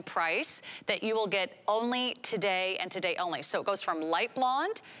day only price that you will get only today and today only. So it goes from light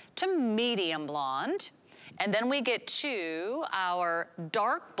blonde to medium blonde. And then we get to our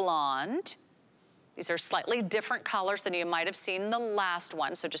dark blonde. These are slightly different colors than you might have seen in the last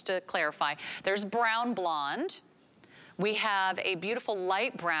one. So just to clarify, there's brown blonde. We have a beautiful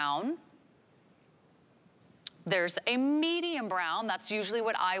light brown. There's a medium brown. That's usually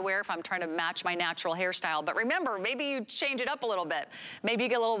what I wear if I'm trying to match my natural hairstyle. But remember, maybe you change it up a little bit. Maybe you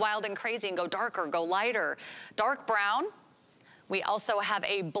get a little wild and crazy and go darker, go lighter. Dark brown. We also have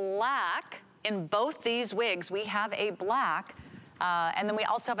a black. In both these wigs, we have a black. And then we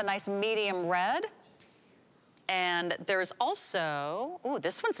also have a nice medium red. And there's also, ooh,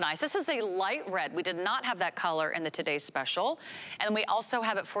 this one's nice. This is a light red. We did not have that color in the today's special. And we also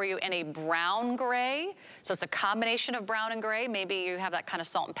have it for you in a brown gray. So it's a combination of brown and gray. Maybe you have that kind of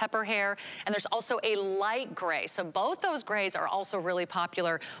salt and pepper hair. And there's also a light gray. So both those grays are also really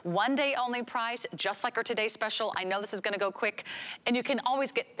popular. One day only price, just like our today's special. I know this is gonna go quick. And you can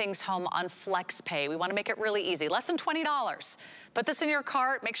always get things home on Flex Pay. We wanna make it really easy. Less than $20. Put this in your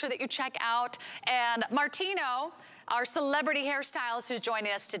cart. Make sure that you check out. And Martino, our celebrity hairstylist who's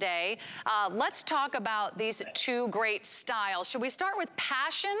joining us today, let's talk about these 2 great styles. Should we start with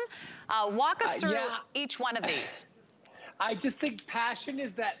Passion? Walk us through each one of these. I just think Passion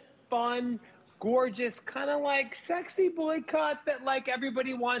is that fun, gorgeous, kind of like sexy boy cut that like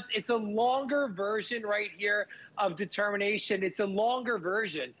everybody wants. It's a longer version right here of Determination. It's a longer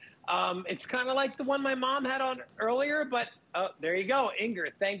version. It's kind of like the one my mom had on earlier, but there you go,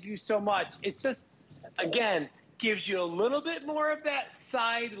 Ingrid. Thank you so much. It's just, again, gives you a little bit more of that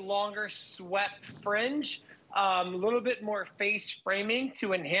side, longer swept fringe, a little bit more face framing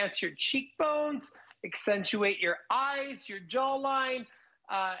to enhance your cheekbones, accentuate your eyes, your jawline,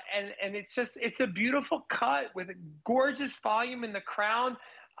 and it's a beautiful cut with a gorgeous volume in the crown.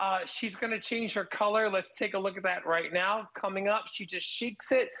 She's going to change her color. Let's take a look at that right now. Coming up, she just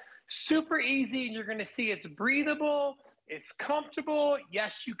sheiks it. Super easy, and you're going to see it's breathable, it's comfortable.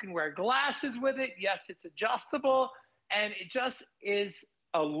 Yes, you can wear glasses with it. Yes, it's adjustable, and it just is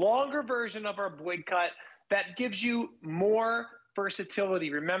a longer version of our wig cut that gives you more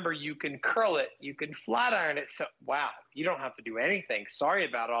versatility. Remember, you can curl it, you can flat iron it. So, wow, you don't have to do anything. Sorry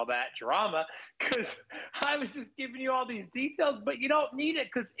about all that drama, because I was just giving you all these details, but you don't need it,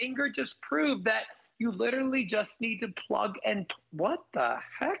 because Ingrid just proved that you literally just need to plug and, what the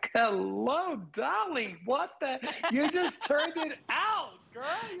heck? Hello, Dolly. What the, you just turned it out, girl.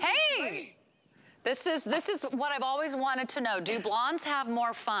 Hey, this is what I've always wanted to know. Do blondes have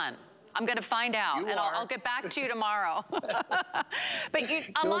more fun? I'm gonna find out, and I'll get back to you tomorrow. But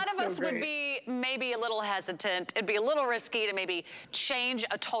a lot of us would be maybe a little hesitant. It'd be a little risky to maybe change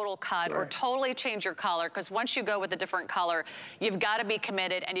a total cut or totally change your color, because once you go with a different color, you've got to be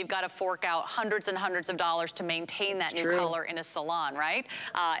committed and you've got to fork out hundreds and hundreds of dollars to maintain that new color in a salon, right?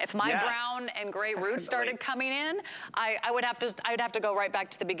 If my brown and gray roots started coming in, I'd have to go right back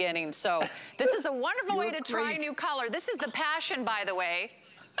to the beginning. So this is a wonderful way to try a new color. This is the Passion, by the way.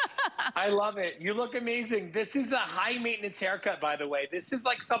 I love it. You look amazing. This is a high maintenance haircut, by the way. This is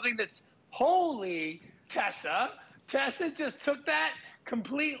like something that's, holy Tessa. Tessa just took that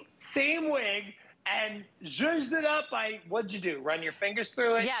complete same wig and zhuzhed it up by, what'd you do? Run your fingers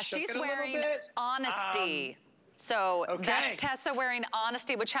through it? Yeah, she's wearing Honesty. So that's Tessa wearing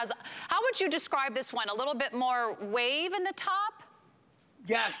Honesty, which has, how would you describe this one? A little bit more wave in the top?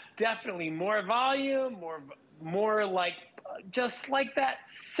 Yes, definitely. More volume, more like, just like that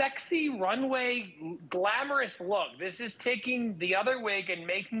sexy runway glamorous look. This is taking the other wig and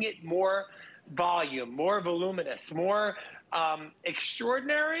making it more volume, more voluminous, more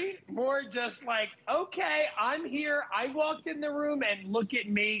extraordinary, more just like, okay, I'm here. I walked in the room and look at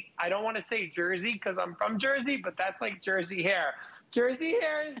me. I don't want to say Jersey because I'm from Jersey, but that's like Jersey hair. Jersey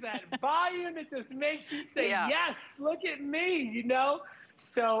hair is that volume that just makes you say, yes, look at me, you know?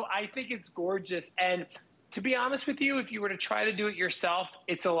 So I think it's gorgeous. And to be honest with you, if you were to try to do it yourself,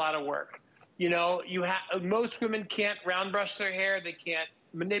 it's a lot of work. You know, most women can't round brush their hair. They can't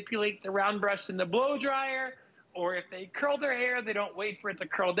manipulate the round brush in the blow dryer. Or if they curl their hair, they don't wait for it to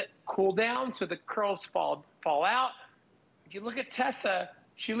cool down, so the curls fall out. If you look at Tessa,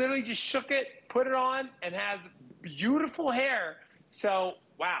 she literally just shook it, put it on, and has beautiful hair. So,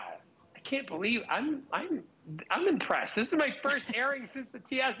 wow, I can't believe I'm impressed. This is my first airing since the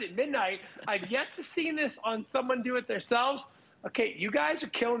TS at midnight. I've yet to see this on someone do it themselves. Okay, you guys are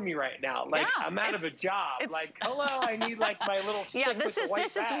killing me right now. Like, I'm out of a job. Like, hello, I need like my little stick with the white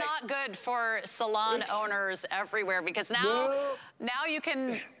this is not good for salon owners everywhere, because now you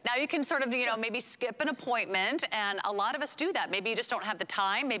can sort of, you know, maybe skip an appointment, and a lot of us do that. Maybe you just don't have the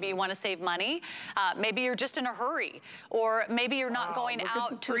time. Maybe you want to save money. Maybe you're just in a hurry, or maybe you're not going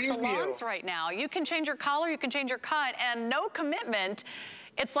out to salons right now. You can change your color, you can change your cut, and no commitment.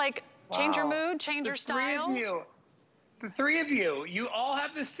 It's like change your mood, change your style. The three of you, you all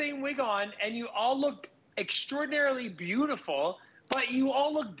have the same wig on, and you all look extraordinarily beautiful, but you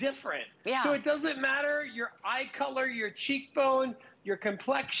all look different. Yeah. So it doesn't matter your eye color, your cheekbone, your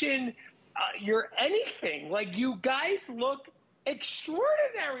complexion, your anything. Like, you guys look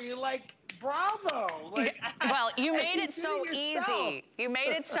extraordinary. Like, bravo. Like, well, you made it so easy. You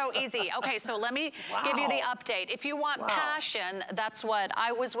made it so easy. Okay, so let me give you the update. If you want Passion, that's what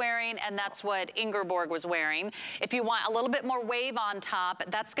I was wearing, and that's what Ingeborg was wearing. If you want a little bit more wave on top,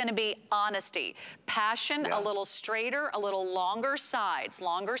 that's going to be Honesty. Passion, a little straighter, a little longer sides.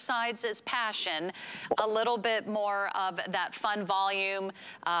 Longer sides is Passion. A little bit more of that fun volume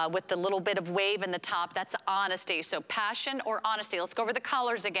with the little bit of wave in the top. That's Honesty. So Passion or Honesty. Let's go over the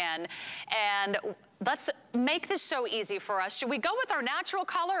colors again. And let's make this so easy for us. Should we go with our natural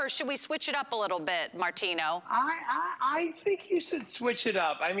color, or should we switch it up a little bit, Martino? I think you should switch it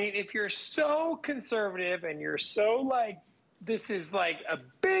up. I mean, if you're so conservative and you're so like, this is like a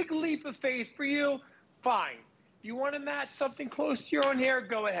big leap of faith for you, fine. If you want to match something close to your own hair,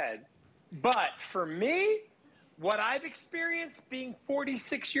 go ahead. But for me, what I've experienced being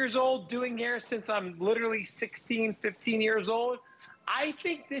 46 years old, doing hair since I'm literally 16, 15 years old, I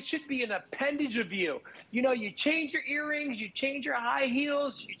think this should be an appendage of you. You know, you change your earrings, you change your high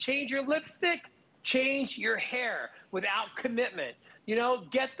heels, you change your lipstick, change your hair without commitment. You know,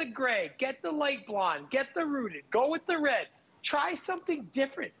 get the gray, get the light blonde, get the rooted, go with the red. Try something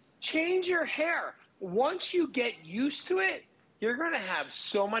different. Change your hair. Once you get used to it, you're going to have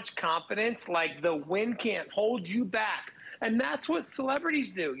so much confidence, like the wind can't hold you back. And that's what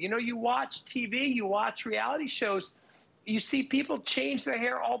celebrities do. You know, you watch TV, you watch reality shows, you see people change their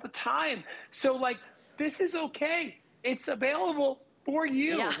hair all the time. So, like, this is okay. It's available for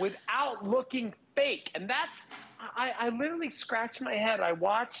you without looking fake. And that's, I literally scratch my head. I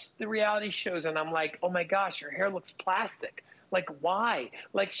watch the reality shows and I'm like, oh my gosh, your hair looks plastic. Like, why?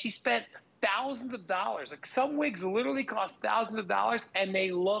 Like, she spent thousands of dollars. Like, some wigs literally cost thousands of dollars and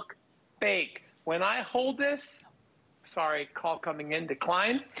they look fake. When I hold this, sorry, call coming in,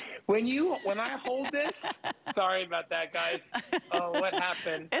 decline. When I hold this, sorry about that, guys. Oh, what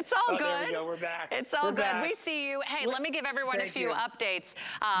happened? It's all good. There we go, we're back. It's all good. We see you. Hey, let me give everyone a few updates.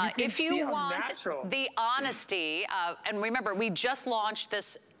 If you want the Honesty, and remember, we just launched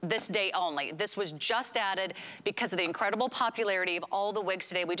this this day only. This was just added because of the incredible popularity of all the wigs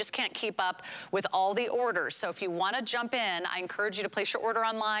today. We just can't keep up with all the orders. So if you want to jump in, I encourage you to place your order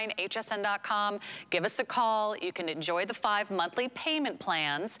online, hsn.com. Give us a call. You can enjoy the 5 monthly payment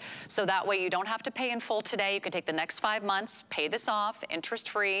plans. So that way you don't have to pay in full today. You can take the next 5 months, pay this off,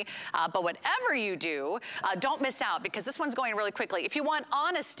 interest-free. But whatever you do, don't miss out because this one's going really quickly. If you want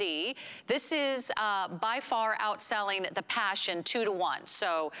honesty, this is by far outselling the Passion 2 to 1.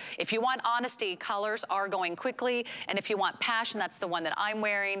 So if you want honesty, colors are going quickly. And if you want Passion, that's the one that I'm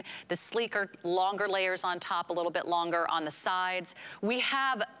wearing. The sleeker, longer layers on top, a little bit longer on the sides. We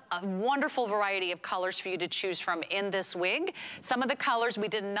have a wonderful variety of colors for you to choose from in this wig. Some of the colors we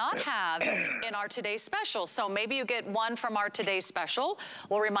did not have in our today's special. So maybe you get one from our today's special.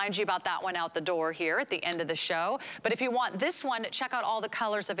 We'll remind you about that one out the door here at the end of the show. But if you want this one, check out all the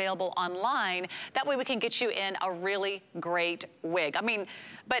colors available online. That way we can get you in a really great wig. I mean,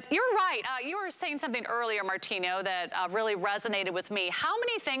 but you're right. You were saying something earlier, Martino, that really resonated with me. How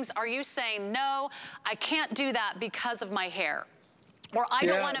many things are you saying, no, I can't do that because of my hair? Or I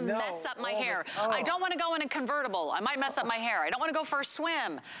don't want to mess up my hair. I don't want to go in a convertible. I might mess up my hair. I don't want to go for a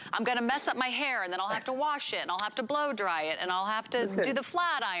swim. I'm going to mess up my hair, and then I'll have to wash it, and I'll have to blow dry it, and I'll have to do the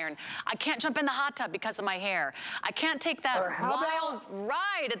flat iron. I can't jump in the hot tub because of my hair. I can't take that wild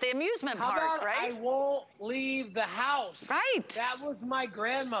ride at the amusement park, right? I won't leave the house. Right. That was my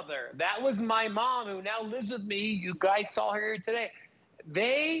grandmother. That was my mom, who now lives with me. You guys saw her here today.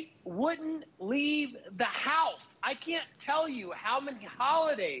 They wouldn't leave the house. I can't tell you how many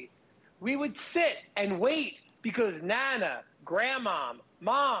holidays we would sit and wait because Nana, Grandma,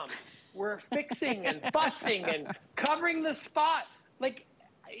 Mom were fixing and fussing and covering the spot. Like,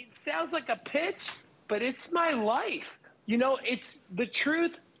 it sounds like a pitch, but it's my life. You know, it's the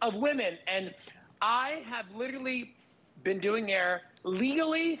truth of women. And I have literally been doing hair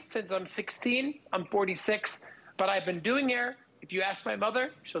legally since I'm 16. I'm 46, but I've been doing hair. If you ask my mother,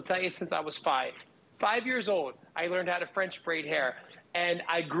 she'll tell you since I was 5. 5 years old, I learned how to French braid hair. And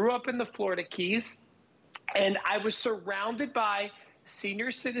I grew up in the Florida Keys, and I was surrounded by senior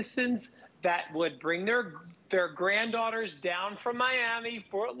citizens that would bring their granddaughters down from Miami,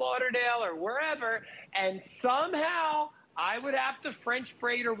 Fort Lauderdale, or wherever, and somehow I would have to French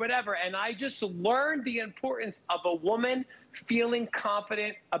braid or whatever. And I just learned the importance of a woman feeling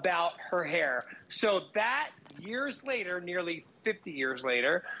confident about her hair. So that, years later, nearly 50 years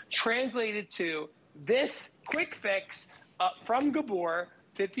later, translated to this quick fix from Gabor,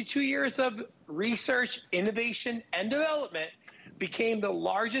 52 years of research, innovation, and development, became the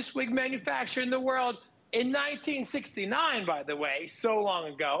largest wig manufacturer in the world in 1969, by the way, so long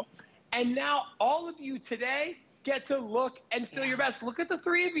ago. And now all of you today get to look and feel your best. Look at the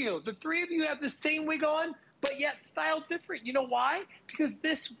three of you. The three of you have the same wig on, but yet styled different. You know why? Because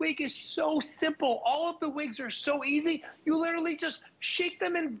this wig is so simple. All of the wigs are so easy. You literally just shake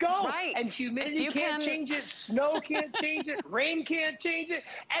them and go. Right. And humidity can't change it. Snow can't change it. Rain can't change it.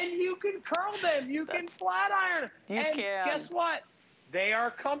 And you can curl them. You can flat iron. And guess what? They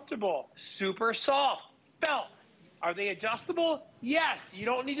are comfortable. Super soft. Felt. Are they adjustable? Yes. You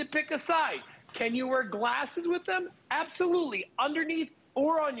don't need to pick a side. Can you wear glasses with them? Absolutely. Underneath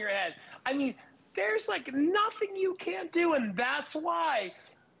or on your head. I mean, there's like nothing you can't do, and that's why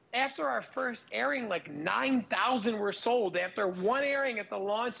after our first airing, like 9,000 were sold after one airing at the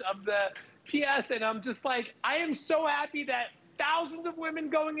launch of the TS, and I'm just like, I am so happy that thousands of women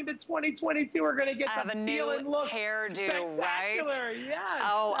going into 2022 are going to get the feel and look hairdo, right? Yes.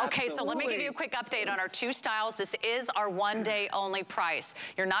 Oh, okay. So let me give you a quick update on our 2 styles. This is our one-day only price.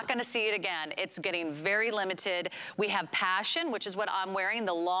 You're not going to see it again. It's getting very limited. We have Passion, which is what I'm wearing,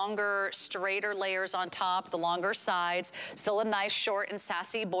 the longer, straighter layers on top, the longer sides, still a nice, short and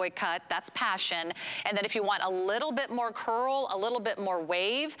sassy boy cut. That's Passion. And then if you want a little bit more curl, a little bit more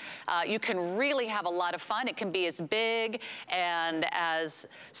wave, you can really have a lot of fun. It can be as big and as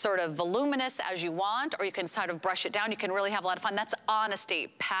sort of voluminous as you want, or you can sort of brush it down. You can really have a lot of fun. That's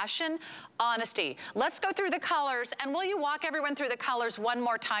honesty, passion, honesty. Let's go through the colors, and will you walk everyone through the colors one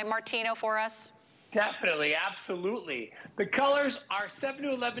more time, Martino, for us? Definitely, absolutely. The colors are 7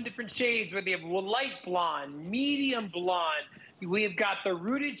 to 11 different shades, where they have light blonde, medium blonde. We've got the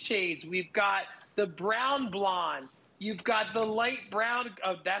rooted shades. We've got the brown blonde. You've got the light brown.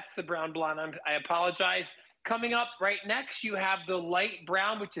 Oh, that's the brown blonde. I apologize. Coming up right next, you have the light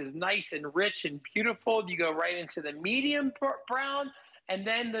brown, which is nice and rich and beautiful. You go right into the medium brown, and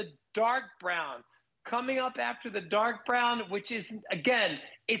then the dark brown. Coming up after the dark brown, which is, again,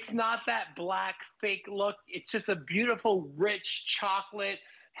 it's not that black fake look. It's just a beautiful, rich chocolate,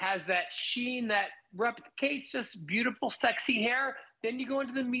 has that sheen that replicates just beautiful, sexy hair. Then you go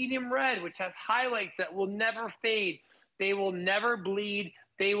into the medium red, which has highlights that will never fade. They will never bleed.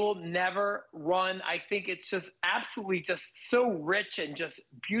 They will never run. I think it's just absolutely just so rich and just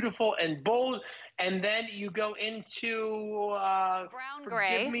beautiful and bold. And then you go into brown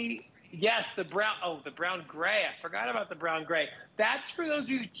gray. Yes, the brown. Oh, the brown gray. I forgot about the brown gray. That's for those of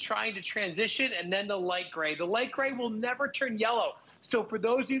you trying to transition, and then the light gray. The light gray will never turn yellow. So for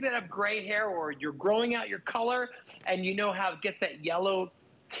those of you that have gray hair or you're growing out your color and you know how it gets that yellow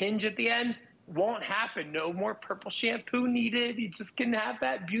tinge at the end, won't happen. No more purple shampoo needed. You just can have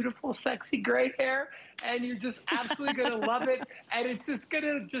that beautiful, sexy gray hair, and you're just absolutely going to love it. And it's just going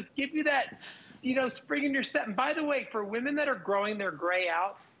to just give you that, you know, spring in your step. And by the way, for women that are growing their gray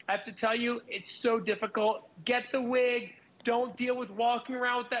out, I have to tell you, it's so difficult. Get the wig. Don't deal with walking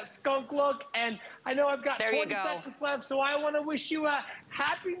around with that skunk look. And I know I've got 20 seconds left, so I want to wish you a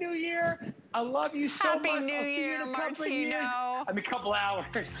Happy New Year. I love you so much. Happy New Year, Martino. I mean, a couple hours.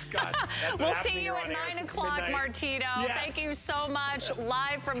 God, we'll see you at 9 o'clock, Martino. Yes. Thank you so much.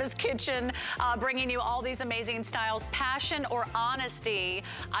 Live from his kitchen, bringing you all these amazing styles. Passion or honesty.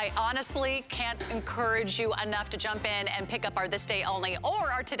 I honestly can't encourage you enough to jump in and pick up our This Day Only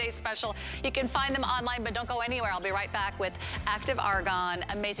or our Today's Special. You can find them online, but don't go anywhere. I'll be right back with Active Argan,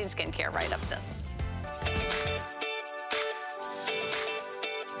 amazing skincare right up this.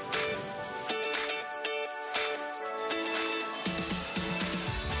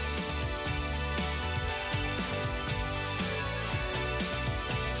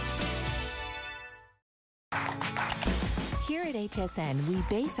 Here at HSN, we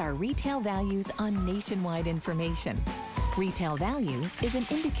base our retail values on nationwide information. Retail value is an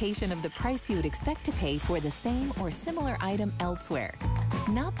indication of the price you would expect to pay for the same or similar item elsewhere,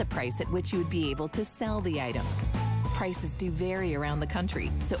 not the price at which you would be able to sell the item. Prices do vary around the country,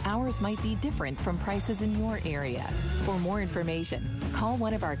 so ours might be different from prices in your area. For more information, call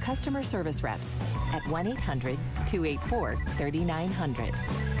one of our customer service reps at 1-800-284-3900.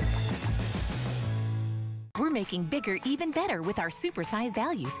 We're making bigger even better with our supersize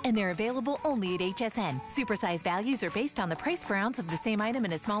values, and they're available only at HSN. Supersize values are based on the price per ounce of the same item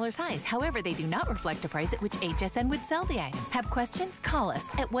in a smaller size. However, they do not reflect a price at which HSN would sell the item. Have questions? Call us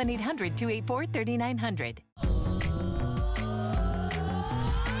at 1-800-284-3900.